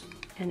Rose.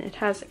 And it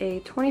has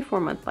a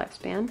 24-month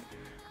lifespan.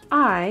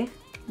 I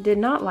did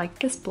not like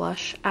this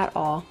blush at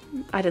all.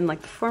 I didn't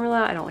like the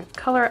formula, I don't like the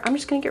color. I'm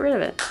just gonna get rid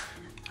of it.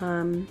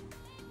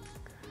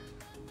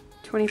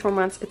 24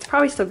 months, it's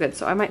probably still good,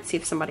 so I might see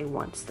if somebody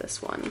wants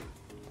this one.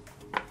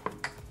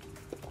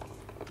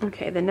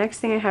 Okay, the next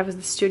thing I have is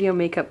the Studio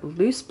Makeup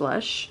Loose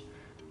Blush.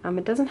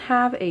 It doesn't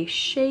have a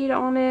shade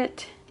on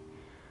it,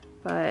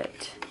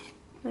 but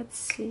let's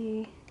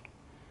see.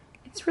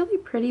 It's really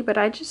pretty, but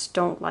I just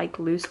don't like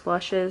loose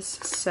blushes,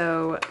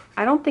 so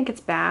I don't think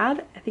it's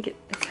bad. I think it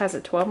has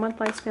a 12-month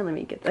lifespan. Let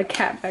me get the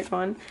cap back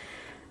on.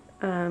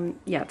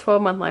 Yeah,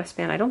 12-month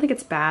lifespan. I don't think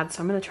it's bad,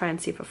 so I'm going to try and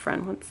see if a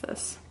friend wants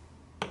this.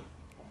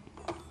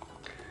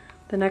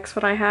 The next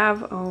one I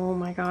have, oh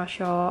my gosh,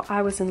 y'all.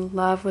 I was in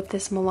love with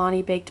this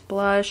Milani Baked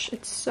Blush.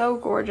 It's so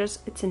gorgeous.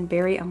 It's in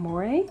Berry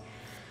Amore.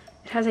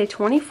 It has a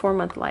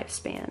 24-month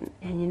lifespan,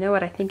 and you know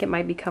what? I think it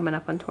might be coming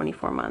up on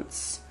 24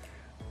 months.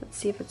 Let's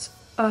see if it's,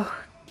 oh,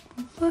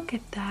 look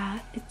at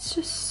that. It's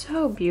just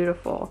so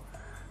beautiful.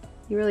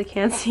 You really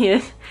can't see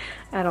it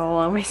at all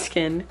on my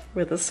skin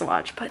with a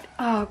swatch, but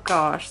oh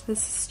gosh,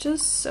 this is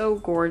just so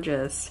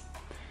gorgeous.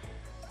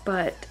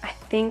 But I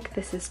think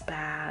this is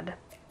bad.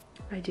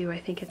 I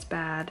think it's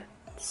bad.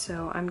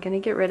 So I'm gonna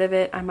get rid of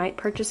it. I might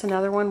purchase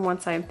another one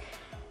once I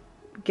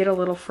get a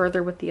little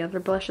further with the other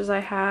blushes I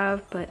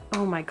have, but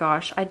oh my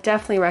gosh, I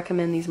definitely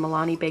recommend these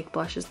Milani Baked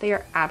blushes. They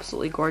are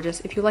absolutely gorgeous.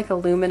 If you like a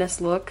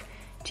luminous look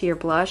to your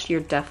blush, you're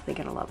definitely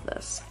gonna love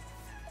this.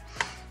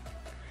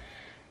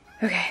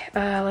 Okay,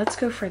 let's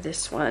go for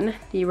this one.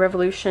 The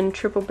Revolution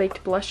Triple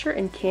Baked Blusher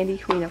in Candy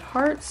Queen of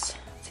Hearts.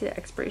 Let's see the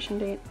expiration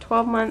date,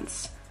 12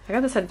 months. I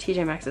got this at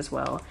TJ Maxx as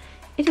well.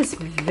 It is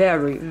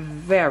very,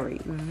 very,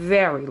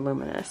 very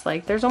luminous.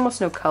 Like, there's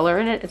almost no color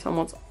in it. It's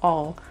almost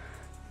all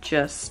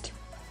just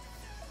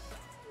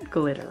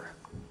glitter.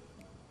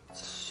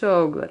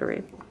 So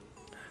glittery.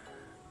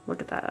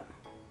 Look at that.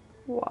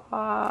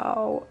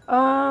 Wow.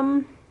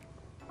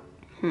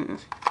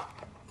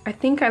 I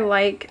think I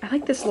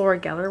like this Laura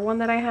Geller one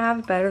that I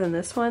have better than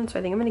this one, so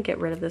I think I'm gonna get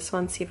rid of this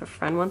one, see if a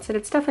friend wants it.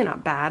 It's definitely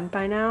not bad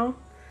by now.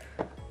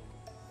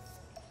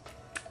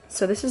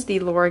 So this is the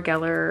Laura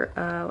Geller,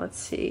 let's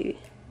see,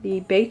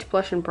 the Baked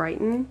Blush and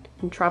Brighten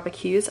in Tropic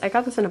Hues. I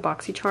got this in a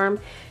BoxyCharm,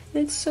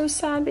 and it's so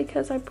sad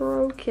because I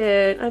broke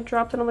it. I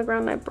dropped it on the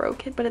ground and I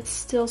broke it, but it's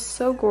still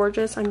so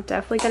gorgeous. I'm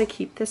definitely gonna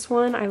keep this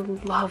one. I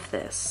love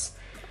this.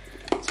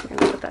 So we're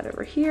gonna put that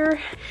over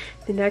here.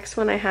 The next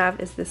one I have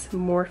is this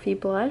Morphe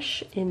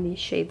blush in the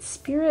shade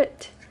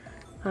Spirit.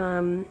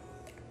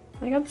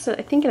 I got this,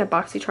 I think, in a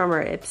BoxyCharm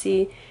or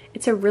Ipsy.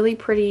 It's a really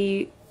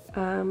pretty,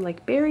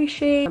 like berry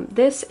shade.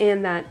 This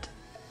and that,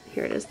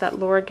 here it is, that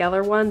Laura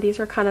Geller one. These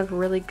are kind of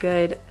really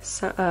good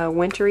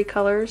wintry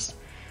colors.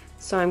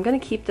 So I'm gonna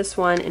keep this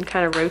one and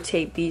kind of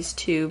rotate these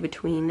two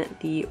between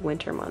the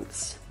winter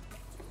months.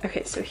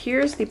 Okay, so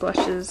here's the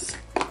blushes,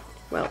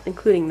 well,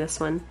 including this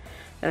one,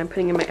 that I'm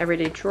putting in my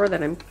everyday drawer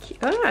that I'm,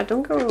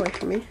 don't go away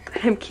from me.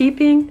 I'm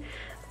keeping.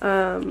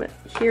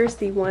 Here's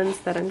the ones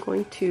that I'm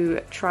going to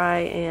try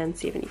and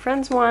see if any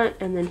friends want,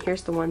 and then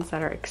here's the ones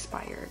that are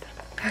expired.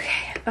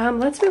 Okay,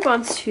 let's move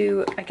on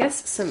to, I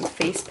guess, some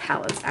face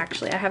palettes.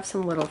 Actually, I have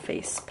some little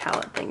face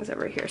palette things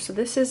over here. So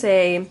this is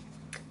a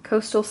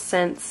Coastal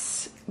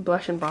Scents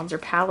blush and bronzer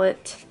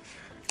palette.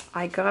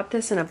 I got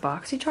this in a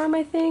BoxyCharm,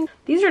 I think.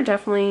 These are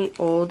definitely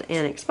old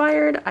and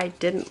expired. I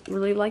didn't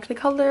really like the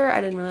color. I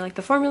didn't really like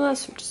the formula,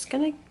 so I'm just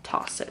gonna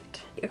toss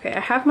it. Okay,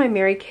 I have my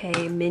Mary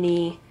Kay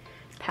mini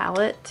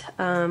palette.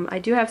 I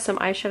do have some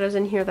eyeshadows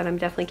in here that I'm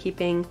definitely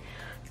keeping.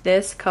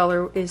 This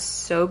color is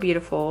so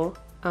beautiful.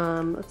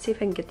 Let's see if I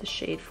can get the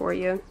shade for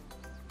you.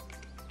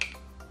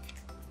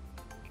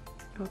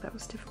 Oh, that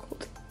was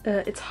difficult.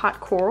 It's Hot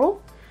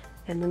Coral,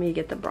 and let me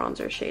get the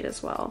bronzer shade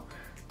as well.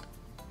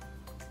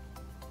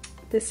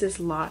 This is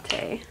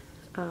Latte.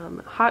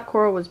 Hot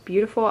Coral was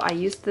beautiful. I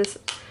used this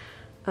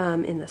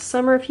in the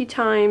summer a few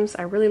times.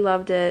 I really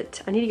loved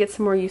it. I need to get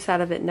some more use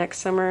out of it next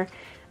summer.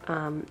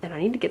 And I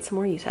need to get some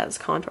more use out of this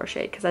contour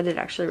shade because I did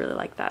actually really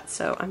like that.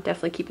 So I'm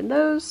definitely keeping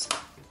those.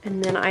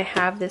 And then I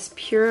have this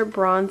Pure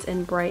Bronze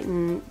and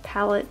Brighten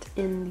palette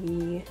in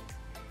the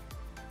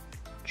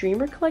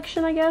Dreamer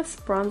collection, I guess.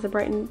 Bronze and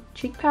Brighten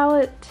cheek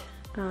palette.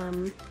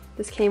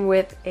 This came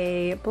with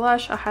a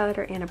blush, a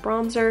highlighter, and a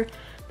bronzer.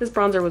 This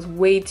bronzer was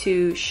way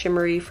too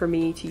shimmery for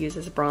me to use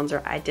as a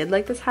bronzer. I did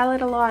like this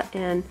highlight a lot,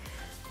 and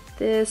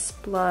this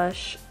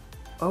blush,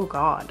 oh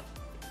god.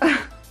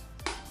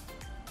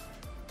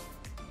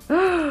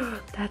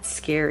 That's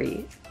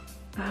scary.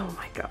 Oh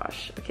my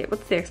gosh. Okay,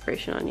 what's the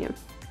expiration on you?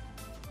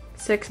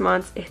 6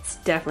 months. It's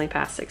definitely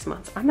past 6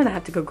 months. I'm gonna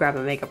have to go grab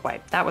a makeup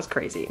wipe. That was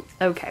crazy.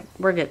 Okay,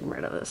 we're getting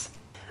rid of this.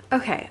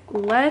 Okay,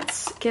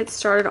 let's get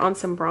started on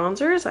some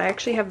bronzers. I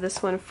actually have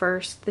this one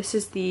first. This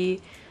is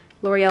the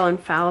L'Oreal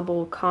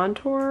Infallible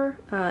Contour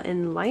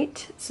in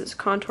Light. This is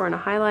contour and a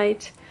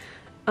highlight.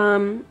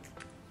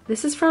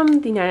 This is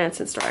from the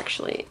 99-cent store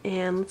actually.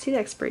 And let's see the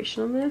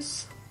expiration on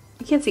this.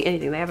 You can't see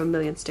anything. They have a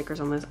million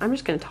stickers on this. I'm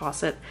just gonna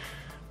toss it.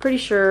 Pretty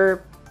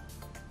sure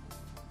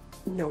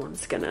no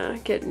one's gonna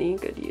get any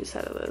good use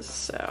out of this.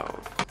 So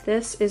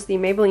this is the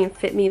Maybelline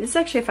Fit Me. This is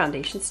actually a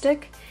foundation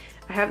stick.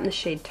 I have it in the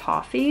shade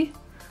Toffee.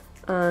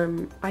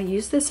 I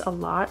use this a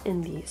lot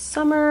in the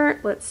summer.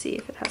 Let's see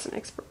if it has an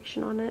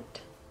expiration on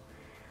it.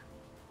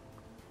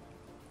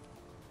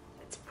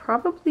 It's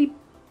probably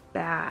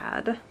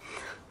bad.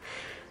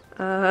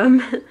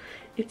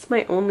 It's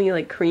my only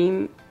like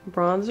cream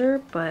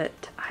bronzer,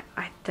 but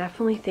I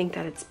definitely think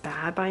that it's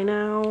bad by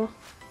now.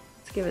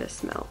 Let's give it a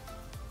smell.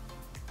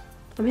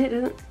 I mean,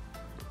 it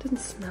doesn't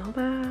smell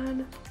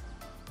bad.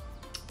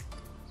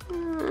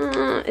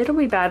 It'll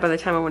be bad by the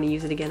time I want to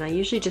use it again. I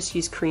usually just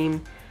use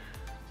cream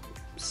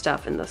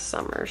stuff in the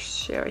summer,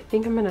 so I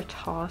think I'm gonna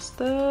toss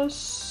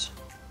this.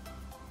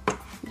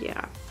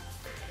 Yeah.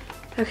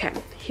 Okay,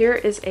 here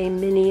is a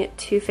mini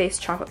Too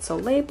Faced Chocolate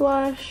Soleil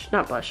blush,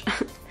 not blush,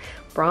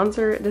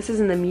 bronzer. This is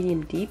in the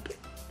medium deep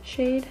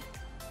shade.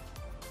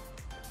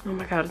 Oh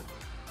my god.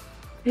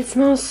 It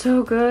smells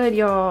so good,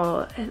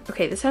 y'all.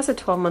 Okay, this has a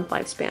 12-month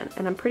lifespan,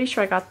 and I'm pretty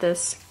sure I got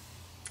this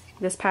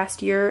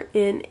past year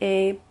in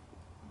a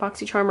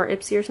BoxyCharm or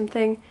Ipsy or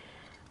something.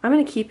 I'm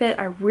gonna keep it.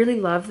 I really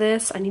love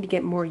this. I need to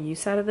get more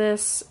use out of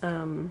this.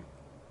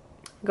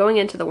 Going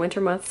into the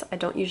winter months, I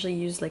don't usually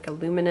use like a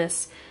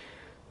luminous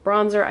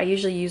bronzer. I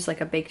usually use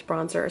like a baked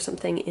bronzer or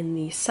something in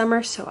the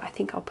summer, so I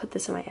think I'll put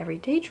this in my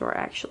everyday drawer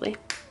actually.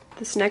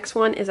 This next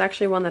one is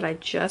actually one that I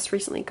just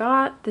recently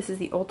got. This is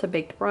the Ulta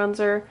Baked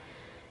Bronzer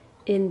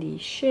in the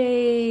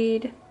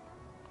shade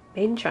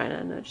Made in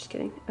China. No, just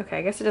kidding. Okay,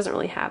 I guess it doesn't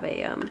really have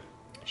a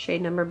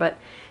shade number, but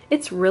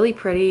it's really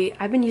pretty.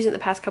 I've been using it the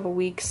past couple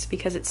weeks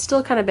because it's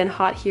still kind of been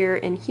hot here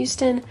in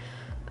Houston.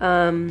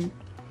 I'm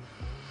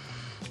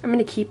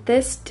gonna keep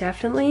this,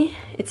 definitely.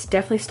 It's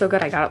definitely still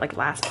good. I got it like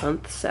last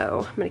month,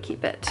 so I'm gonna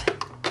keep it.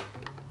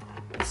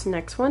 This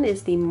next one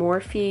is the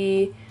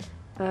Morphe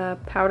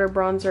powder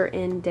bronzer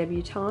in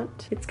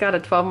Debutante. It's got a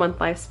 12-month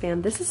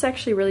lifespan. This is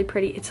actually really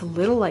pretty. It's a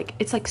little like,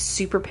 it's like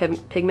super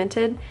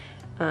pigmented.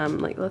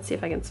 Like, let's see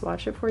if I can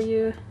swatch it for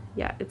you.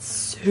 Yeah, it's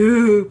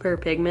super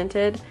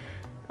pigmented.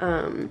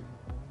 So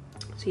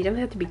you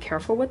definitely have to be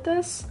careful with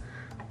this,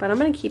 but I'm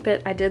gonna keep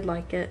it. I did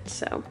like it,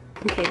 so.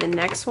 Okay, the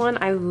next one,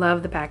 I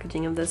love the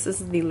packaging of this. This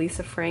is the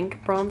Lisa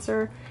Frank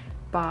bronzer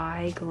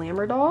by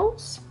Glamour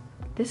Dolls.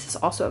 This is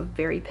also a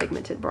very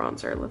pigmented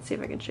bronzer. Let's see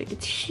if I can show you.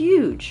 It's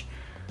huge.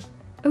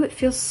 Oh, it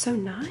feels so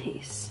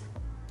nice.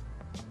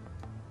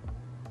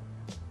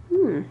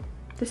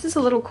 This is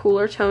a little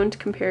cooler toned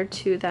compared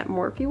to that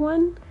Morphe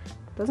one.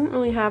 Doesn't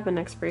really have an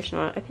expiration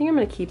on it. I think I'm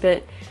gonna keep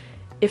it,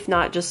 if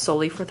not just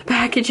solely for the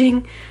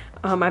packaging.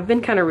 I've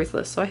been kind of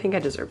ruthless, so I think I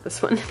deserve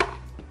this one.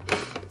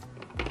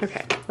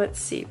 Okay, let's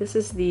see. This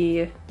is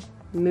the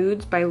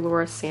Moods by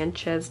Laura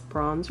Sanchez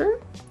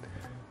bronzer.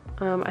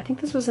 I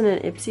think this was in an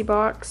Ipsy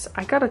box.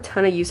 I got a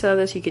ton of use out of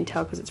this, you can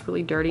tell because it's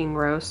really dirty and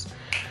gross.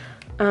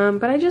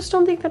 But I just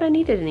don't think that I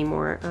need it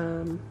anymore.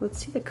 Let's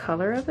see the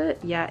color of it.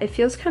 Yeah, it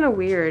feels kind of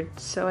weird,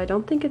 so I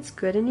don't think it's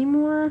good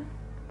anymore.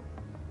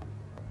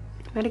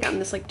 I might have gotten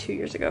this like 2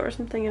 years ago or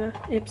something in an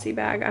Ipsy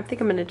bag. I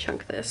think I'm gonna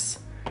chunk this.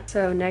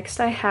 So next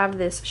I have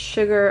this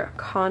Sugar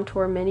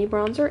Contour Mini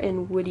Bronzer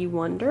in Woody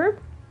Wonder.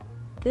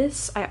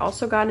 This I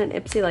also got in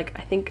an Ipsy like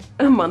I think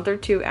a month or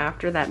two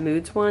after that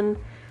Moods one.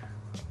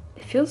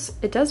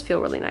 It does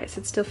feel really nice.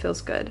 It still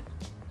feels good.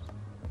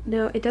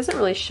 No, it doesn't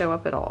really show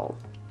up at all.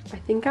 I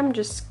think I'm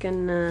just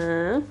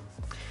gonna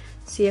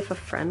see if a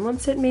friend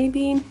wants it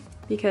maybe,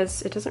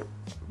 because it doesn't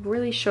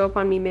really show up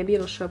on me. Maybe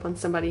it'll show up on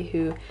somebody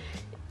who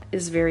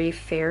is very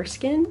fair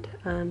skinned.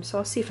 So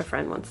I'll see if a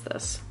friend wants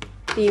this.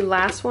 The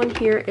last one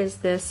here is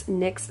this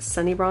NYX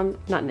Sunny Bronzer,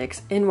 not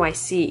NYX,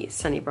 NYC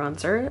Sunny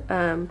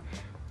Bronzer.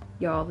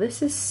 Y'all,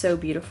 this is so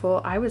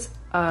beautiful. I was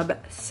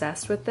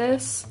obsessed with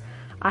this.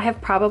 I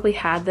have probably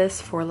had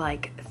this for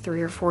like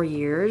 3 or 4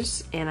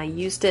 years, and I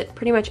used it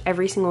pretty much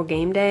every single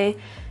game day.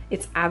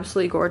 It's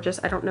absolutely gorgeous.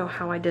 I don't know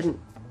how I didn't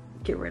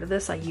get rid of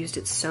this. I used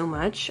it so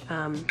much.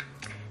 It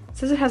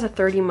says it has a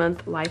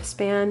 30-month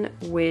lifespan,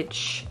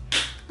 which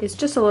is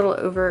just a little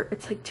over,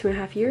 it's like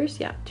 2.5 years.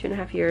 Yeah,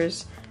 2.5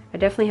 years. I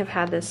definitely have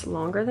had this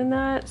longer than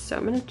that, so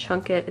I'm gonna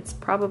chunk it. It's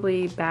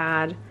probably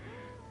bad.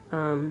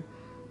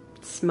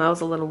 It smells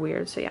a little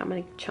weird, so yeah, I'm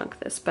gonna chunk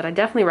this, but I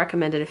definitely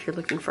recommend it if you're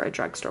looking for a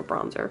drugstore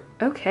bronzer.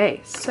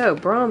 Okay, so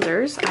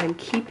bronzers, I'm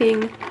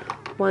keeping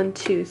 1,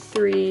 2,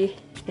 3,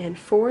 and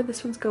 4.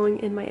 This one's going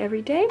in my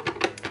everyday.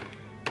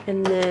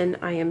 And then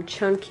I am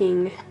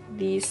chunking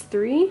these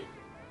 3,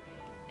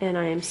 and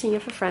I am seeing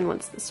if a friend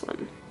wants this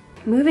one.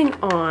 Moving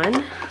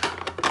on,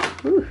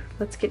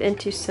 let's get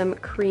into some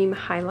cream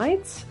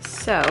highlights.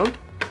 So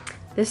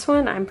this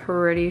one I'm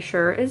pretty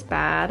sure is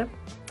bad.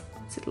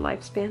 What's the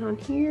lifespan on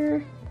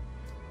here?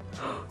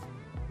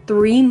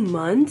 3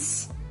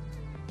 months?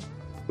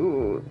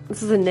 Ooh,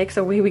 this is a NYX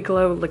Away We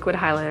Glow liquid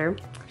highlighter.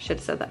 Should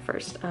have said that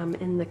first.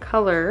 In the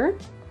color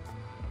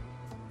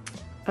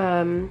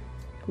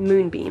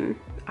Moonbeam.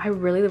 I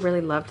really,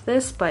 really loved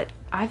this, but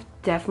I've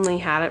definitely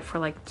had it for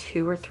like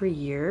 2 or 3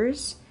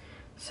 years.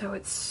 So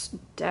it's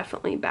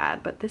definitely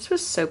bad, but this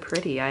was so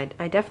pretty. I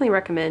definitely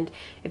recommend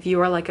if you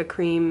are like a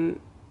cream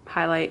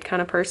highlight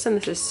kind of person,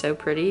 this is so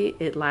pretty.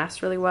 It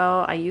lasts really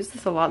well. I use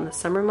this a lot in the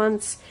summer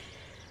months,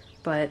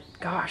 but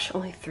gosh,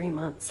 only 3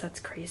 months. That's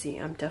crazy.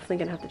 I'm definitely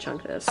gonna have to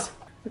chunk this.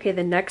 Okay,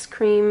 the next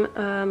cream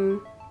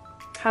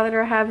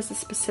highlighter I have is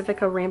the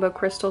Pacifica Rainbow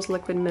Crystals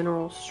Liquid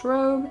Mineral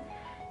Strobe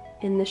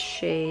in the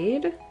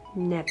shade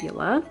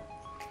Nebula.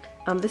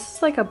 This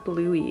is like a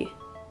bluey.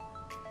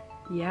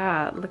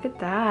 Yeah, look at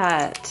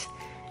that.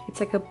 It's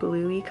like a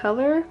bluey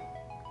color.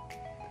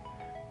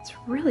 It's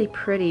really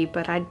pretty,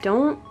 but I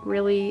don't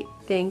really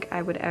think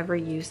I would ever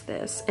use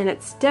this. And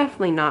it's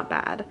definitely not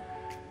bad.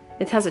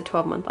 It has a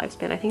 12-month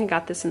lifespan. I think I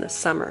got this in the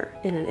summer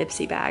in an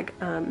Ipsy bag.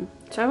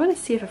 So I want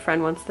to see if a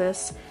friend wants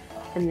this,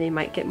 and they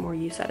might get more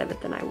use out of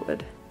it than I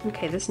would.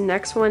 Okay, this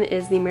next one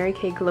is the Mary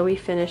Kay Glowy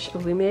Finish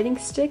Illuminating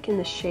Stick in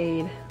the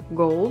shade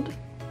Gold,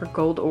 or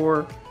Gold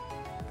Ore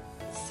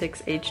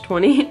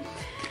 6H20.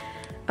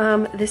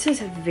 This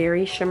is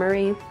very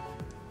shimmery,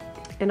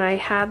 and I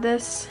had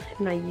this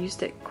and I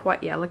used it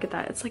quite, yeah, look at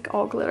that. It's like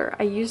all glitter.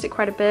 I used it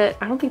quite a bit.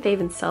 I don't think they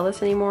even sell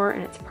this anymore,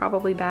 and it's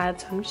probably bad,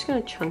 so I'm just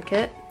gonna chunk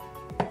it.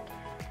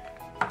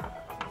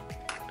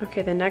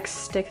 Okay, the next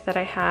stick that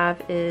I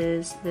have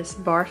is this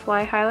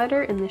Barfly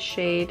highlighter in the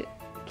shade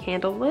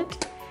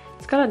Candlelit.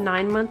 It's got a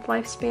 9-month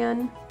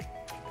lifespan.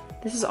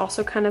 This is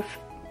also kind of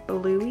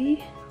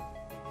bluey.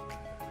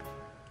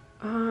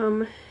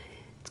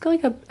 It's got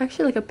like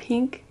actually like a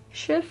pink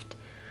shift.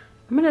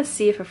 I'm gonna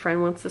see if a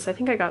friend wants this. I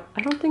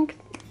don't think,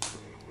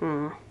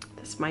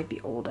 this might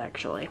be old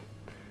actually.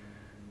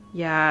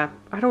 Yeah,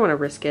 I don't want to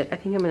risk it. I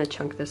think I'm gonna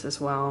chunk this as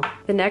well.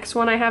 The next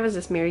one I have is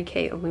this Mary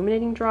Kay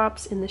Illuminating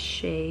Drops in the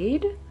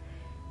shade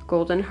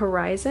Golden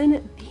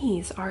Horizon.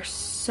 These are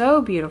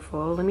so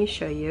beautiful. Let me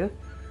show you.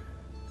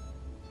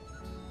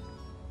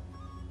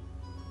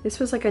 This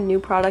was like a new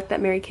product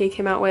that Mary Kay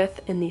came out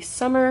with in the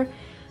summer.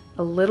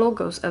 A little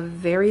goes a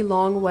very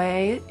long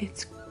way.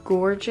 It's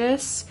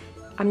gorgeous.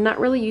 I'm not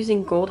really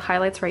using gold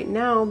highlights right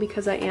now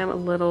because I am a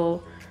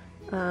little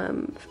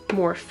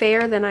more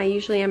fair than I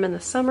usually am in the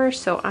summer,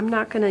 so I'm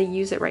not going to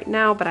use it right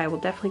now, but I will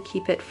definitely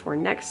keep it for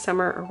next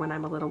summer or when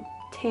I'm a little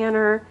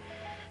tanner.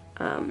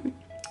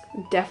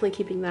 I'm definitely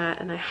keeping that,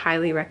 and I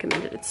highly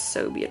recommend it. It's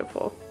so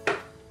beautiful.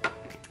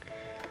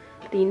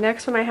 The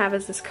next one I have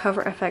is this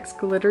Cover FX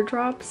glitter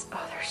drops.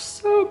 Oh, they're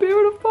so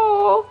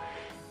beautiful.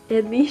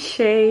 In the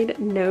shade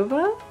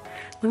Nova.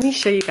 Let me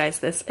show you guys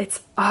this.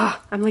 It's,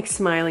 I'm like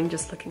smiling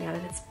just looking at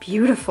it. It's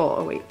beautiful.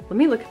 Oh wait, let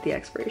me look at the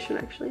expiration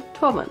actually.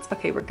 12 months,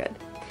 okay, we're good.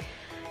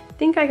 I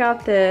think I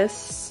got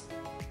this,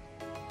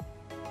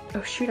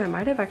 oh shoot, I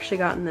might have actually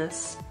gotten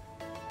this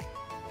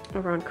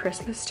around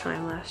Christmas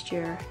time last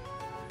year.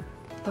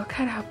 Look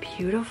at how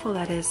beautiful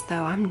that is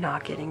though. I'm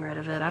not getting rid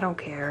of it, I don't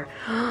care.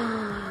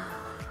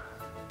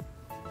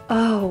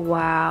 Oh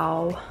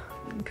wow,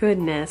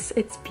 goodness,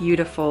 it's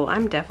beautiful.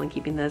 I'm definitely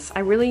keeping this.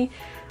 I really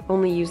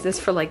only use this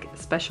for like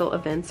special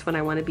events when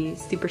I want to be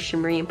super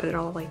shimmery and put it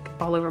all like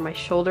all over my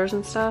shoulders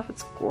and stuff.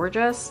 It's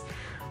gorgeous,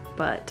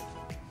 but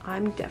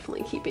I'm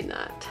definitely keeping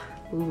that.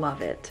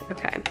 Love it.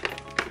 Okay.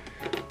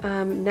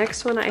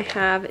 Next one I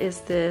have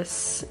is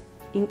this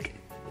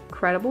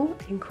Incredible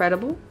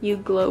You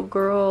Glow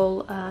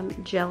Girl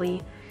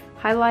Jelly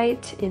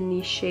highlight in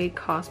the shade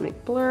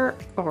Cosmic Blur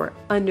or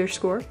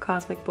 _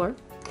 Cosmic Blur.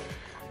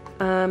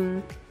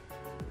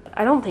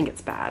 I don't think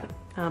it's bad,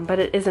 but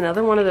it is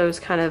another one of those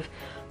kind of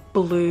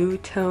blue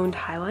toned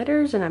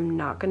highlighters, and I'm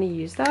not going to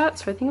use that,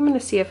 so I think I'm going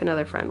to see if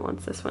another friend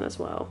wants this one as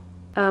well.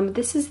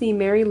 This is the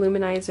Mary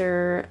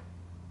Luminizer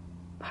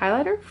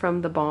highlighter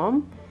from The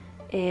Balm,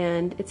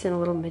 and it's in a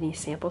little mini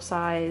sample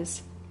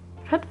size.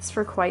 I've had this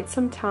for quite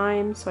some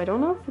time, so I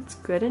don't know if it's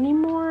good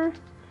anymore.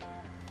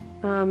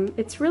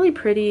 It's really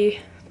pretty.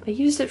 I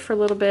used it for a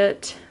little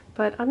bit,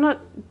 but I'm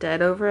not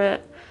dead over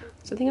it.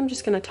 So I think I'm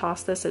just going to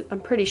toss this.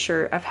 I'm pretty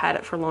sure I've had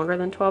it for longer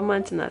than 12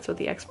 months, and that's what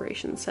the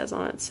expiration says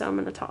on it, so I'm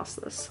going to toss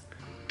this.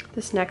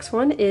 This next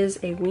one is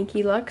a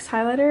Winky Lux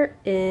highlighter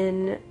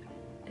in,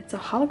 it's a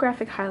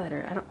holographic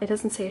highlighter. It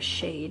doesn't say a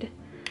shade.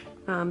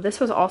 This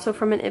was also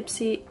from an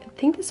Ipsy. I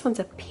think this one's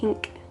a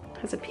pink,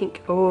 has a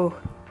pink,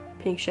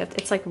 pink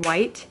shift. It's like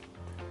white.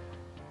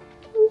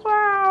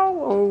 Wow,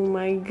 oh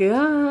my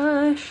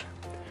gosh.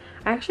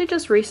 I actually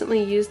just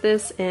recently used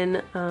this in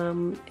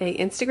a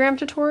Instagram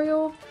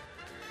tutorial.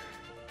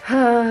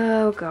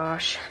 Oh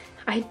gosh,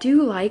 I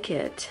do like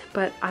it,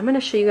 but I'm going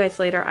to show you guys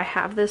later. I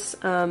have this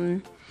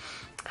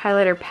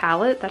highlighter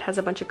palette that has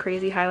a bunch of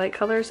crazy highlight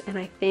colors, and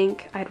I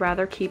think I'd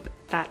rather keep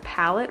that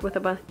palette with a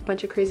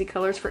bunch of crazy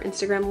colors for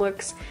Instagram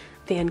looks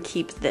than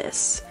keep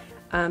this.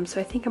 So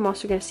I think I'm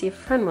also going to see if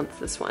a friend wants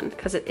this one,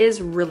 because it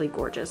is really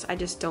gorgeous. I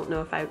just don't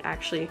know if I would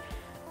actually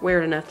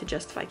wear it enough to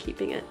justify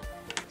keeping it.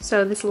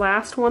 So this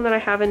last one that I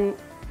have in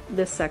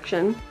this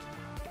section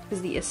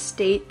is the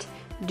Estate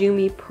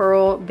Doomy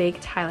Pearl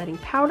Baked Highlighting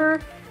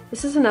Powder.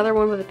 This is another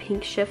one with a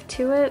pink shift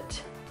to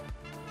it.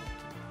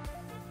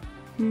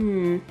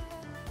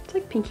 It's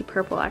like pinky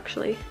purple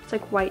actually. It's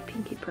like white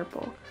pinky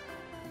purple.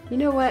 You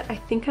know what? I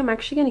think I'm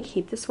actually going to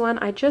keep this one.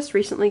 I just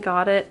recently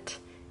got it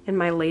in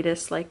my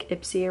latest like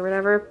Ipsy or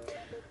whatever.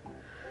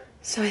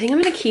 So I think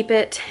I'm going to keep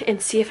it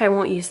and see if I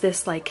won't use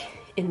this like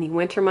in the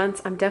winter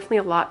months. I'm definitely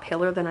a lot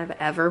paler than I've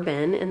ever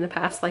been in the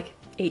past like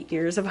 8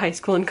 years of high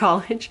school and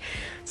college.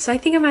 So I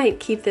think I might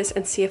keep this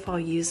and see if I'll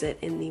use it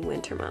in the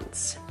winter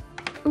months.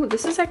 Oh,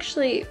 this is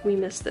actually, we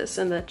missed this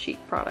in the cheek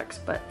products,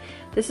 but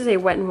this is a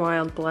Wet n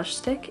Wild blush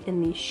stick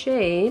in the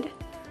shade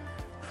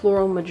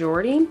Floral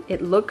Majority.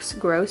 It looks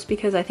gross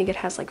because I think it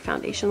has like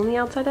foundation on the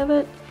outside of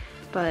it,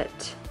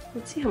 but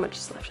let's see how much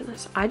is left in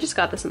this. I just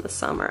got this in the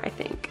summer, I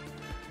think.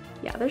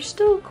 Yeah, there's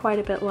still quite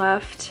a bit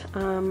left.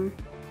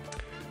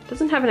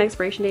 Doesn't have an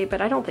expiration date,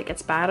 but I don't think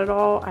it's bad at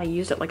all. I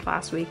used it like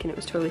last week and it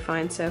was totally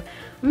fine, so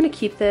I'm gonna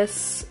keep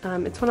this.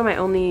 It's one of my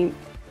only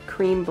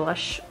cream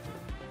blush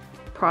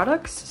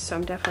products, so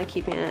I'm definitely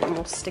keeping it, and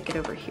we'll stick it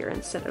over here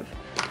instead of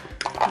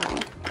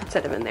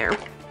in there.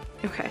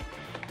 Okay,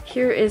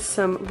 here is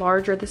some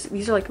larger,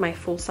 these are like my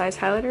full-size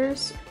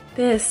highlighters.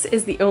 This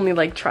is the only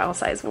like trial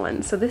size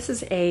one. So this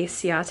is a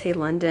Ciate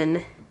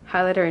London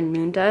highlighter in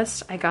Moon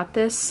Dust. I got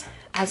this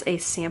as a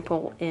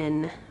sample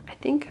in, I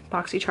think,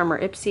 BoxyCharm or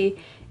Ipsy.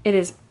 It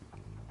is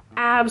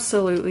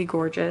absolutely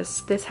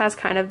gorgeous. This has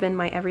kind of been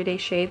my everyday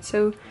shade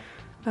so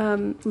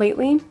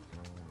lately.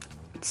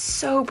 It's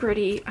so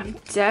pretty. I'm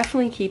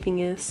definitely keeping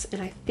this,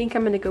 and I think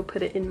I'm gonna go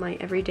put it in my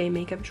everyday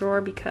makeup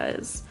drawer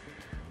because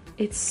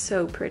it's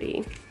so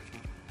pretty.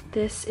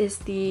 This is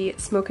the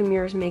Smoke and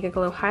Mirrors Mega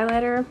Glow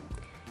highlighter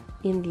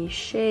in the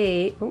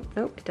shade, oh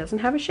no, it doesn't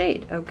have a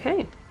shade.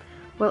 Okay,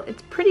 well,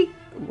 it's pretty,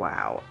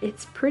 wow,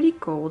 it's pretty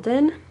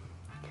golden.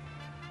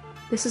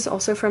 This is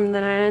also from the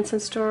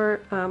 99-cent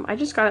store. I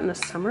just got it in the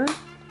summer.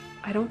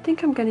 I don't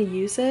think I'm gonna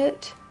use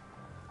it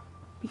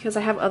because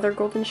I have other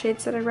golden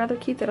shades that I'd rather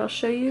keep that I'll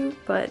show you,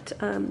 but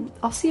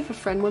I'll see if a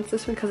friend wants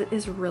this one because it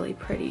is really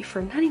pretty.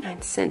 For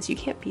 99 cents, you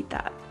can't beat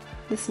that.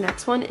 This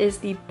next one is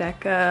the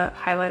Becca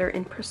highlighter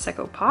in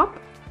Prosecco Pop.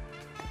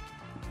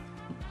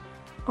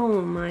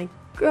 Oh my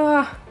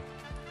god.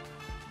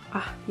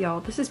 Y'all,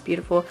 this is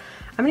beautiful.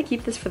 I'm gonna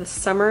keep this for the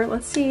summer.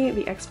 Let's see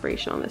the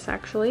expiration on this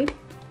actually.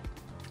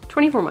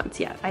 24 months,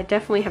 yeah. I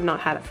definitely have not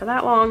had it for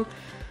that long.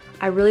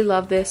 I really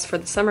love this for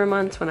the summer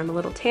months when I'm a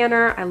little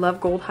tanner. I love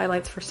gold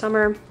highlights for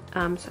summer, so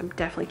I'm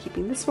definitely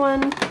keeping this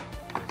one.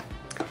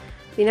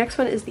 The next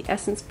one is the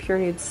Essence Pure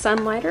Nude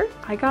Sunlighter.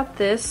 I got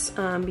this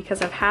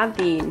because I've had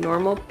the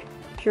normal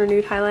Pure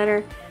Nude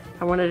highlighter.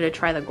 I wanted to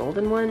try the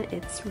golden one.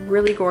 It's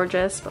really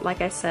gorgeous, but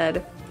like I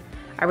said,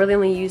 I really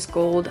only use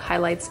gold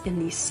highlights in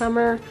the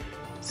summer,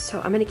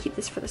 so I'm gonna keep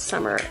this for the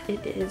summer.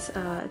 It is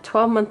a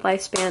 12-month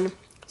lifespan,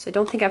 so I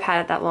don't think I've had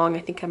it that long. I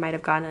think I might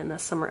have gotten it in the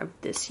summer of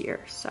this year,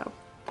 so.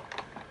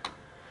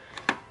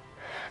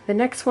 The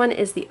next one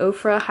is the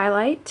Ofra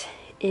highlight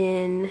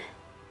in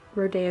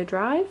Rodeo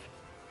Drive.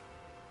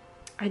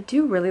 I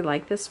do really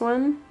like this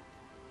one.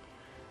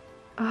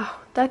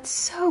 Oh, that's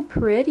so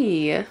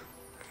pretty.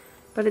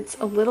 But it's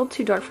a little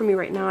too dark for me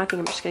right now. I think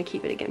I'm just gonna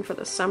keep it again for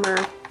the summer.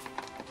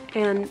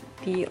 And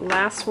the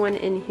last one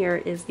in here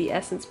is the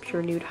Essence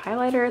Pure Nude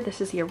Highlighter. This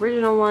is the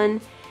original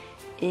one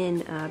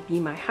in Be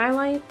My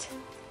Highlight.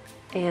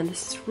 And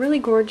this is really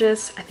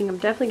gorgeous. I think I'm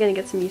definitely gonna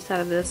get some use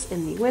out of this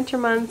in the winter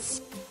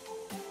months.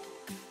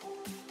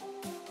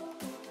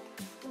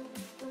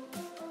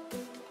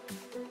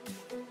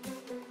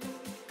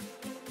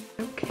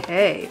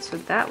 Okay, so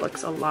that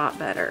looks a lot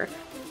better.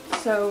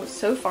 So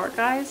far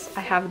guys, I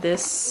have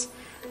this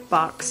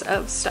box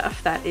of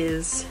stuff that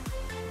is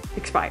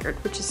expired,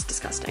 which is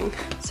disgusting.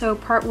 So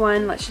part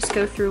one, let's just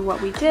go through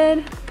what we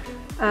did.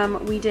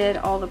 We did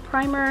all the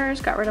primers,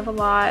 got rid of a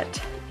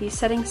lot, the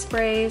setting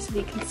sprays,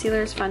 the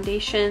concealers,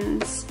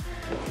 foundations,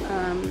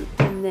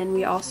 and then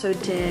we also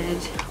did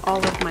all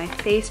of my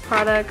face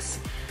products.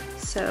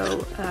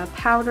 So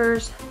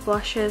powders,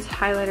 blushes,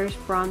 highlighters,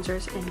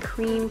 bronzers, and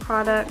cream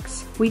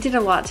products. We did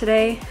a lot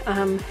today, so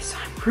I'm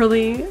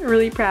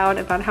really proud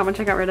about how much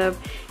I got rid of,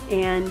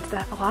 and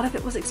that a lot of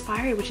it was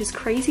expired, which is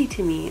crazy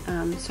to me.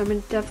 So I'm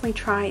gonna definitely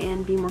try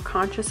and be more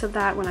conscious of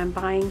that when I'm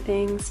buying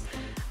things,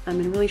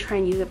 and really try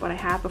and use up what I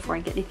have before I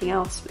get anything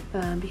else,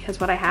 because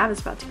what I have is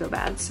about to go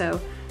bad.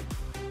 So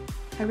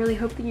I really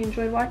hope that you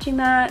enjoyed watching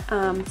that.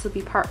 This will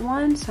be part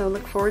one, so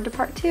look forward to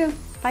part two.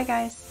 Bye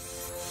guys.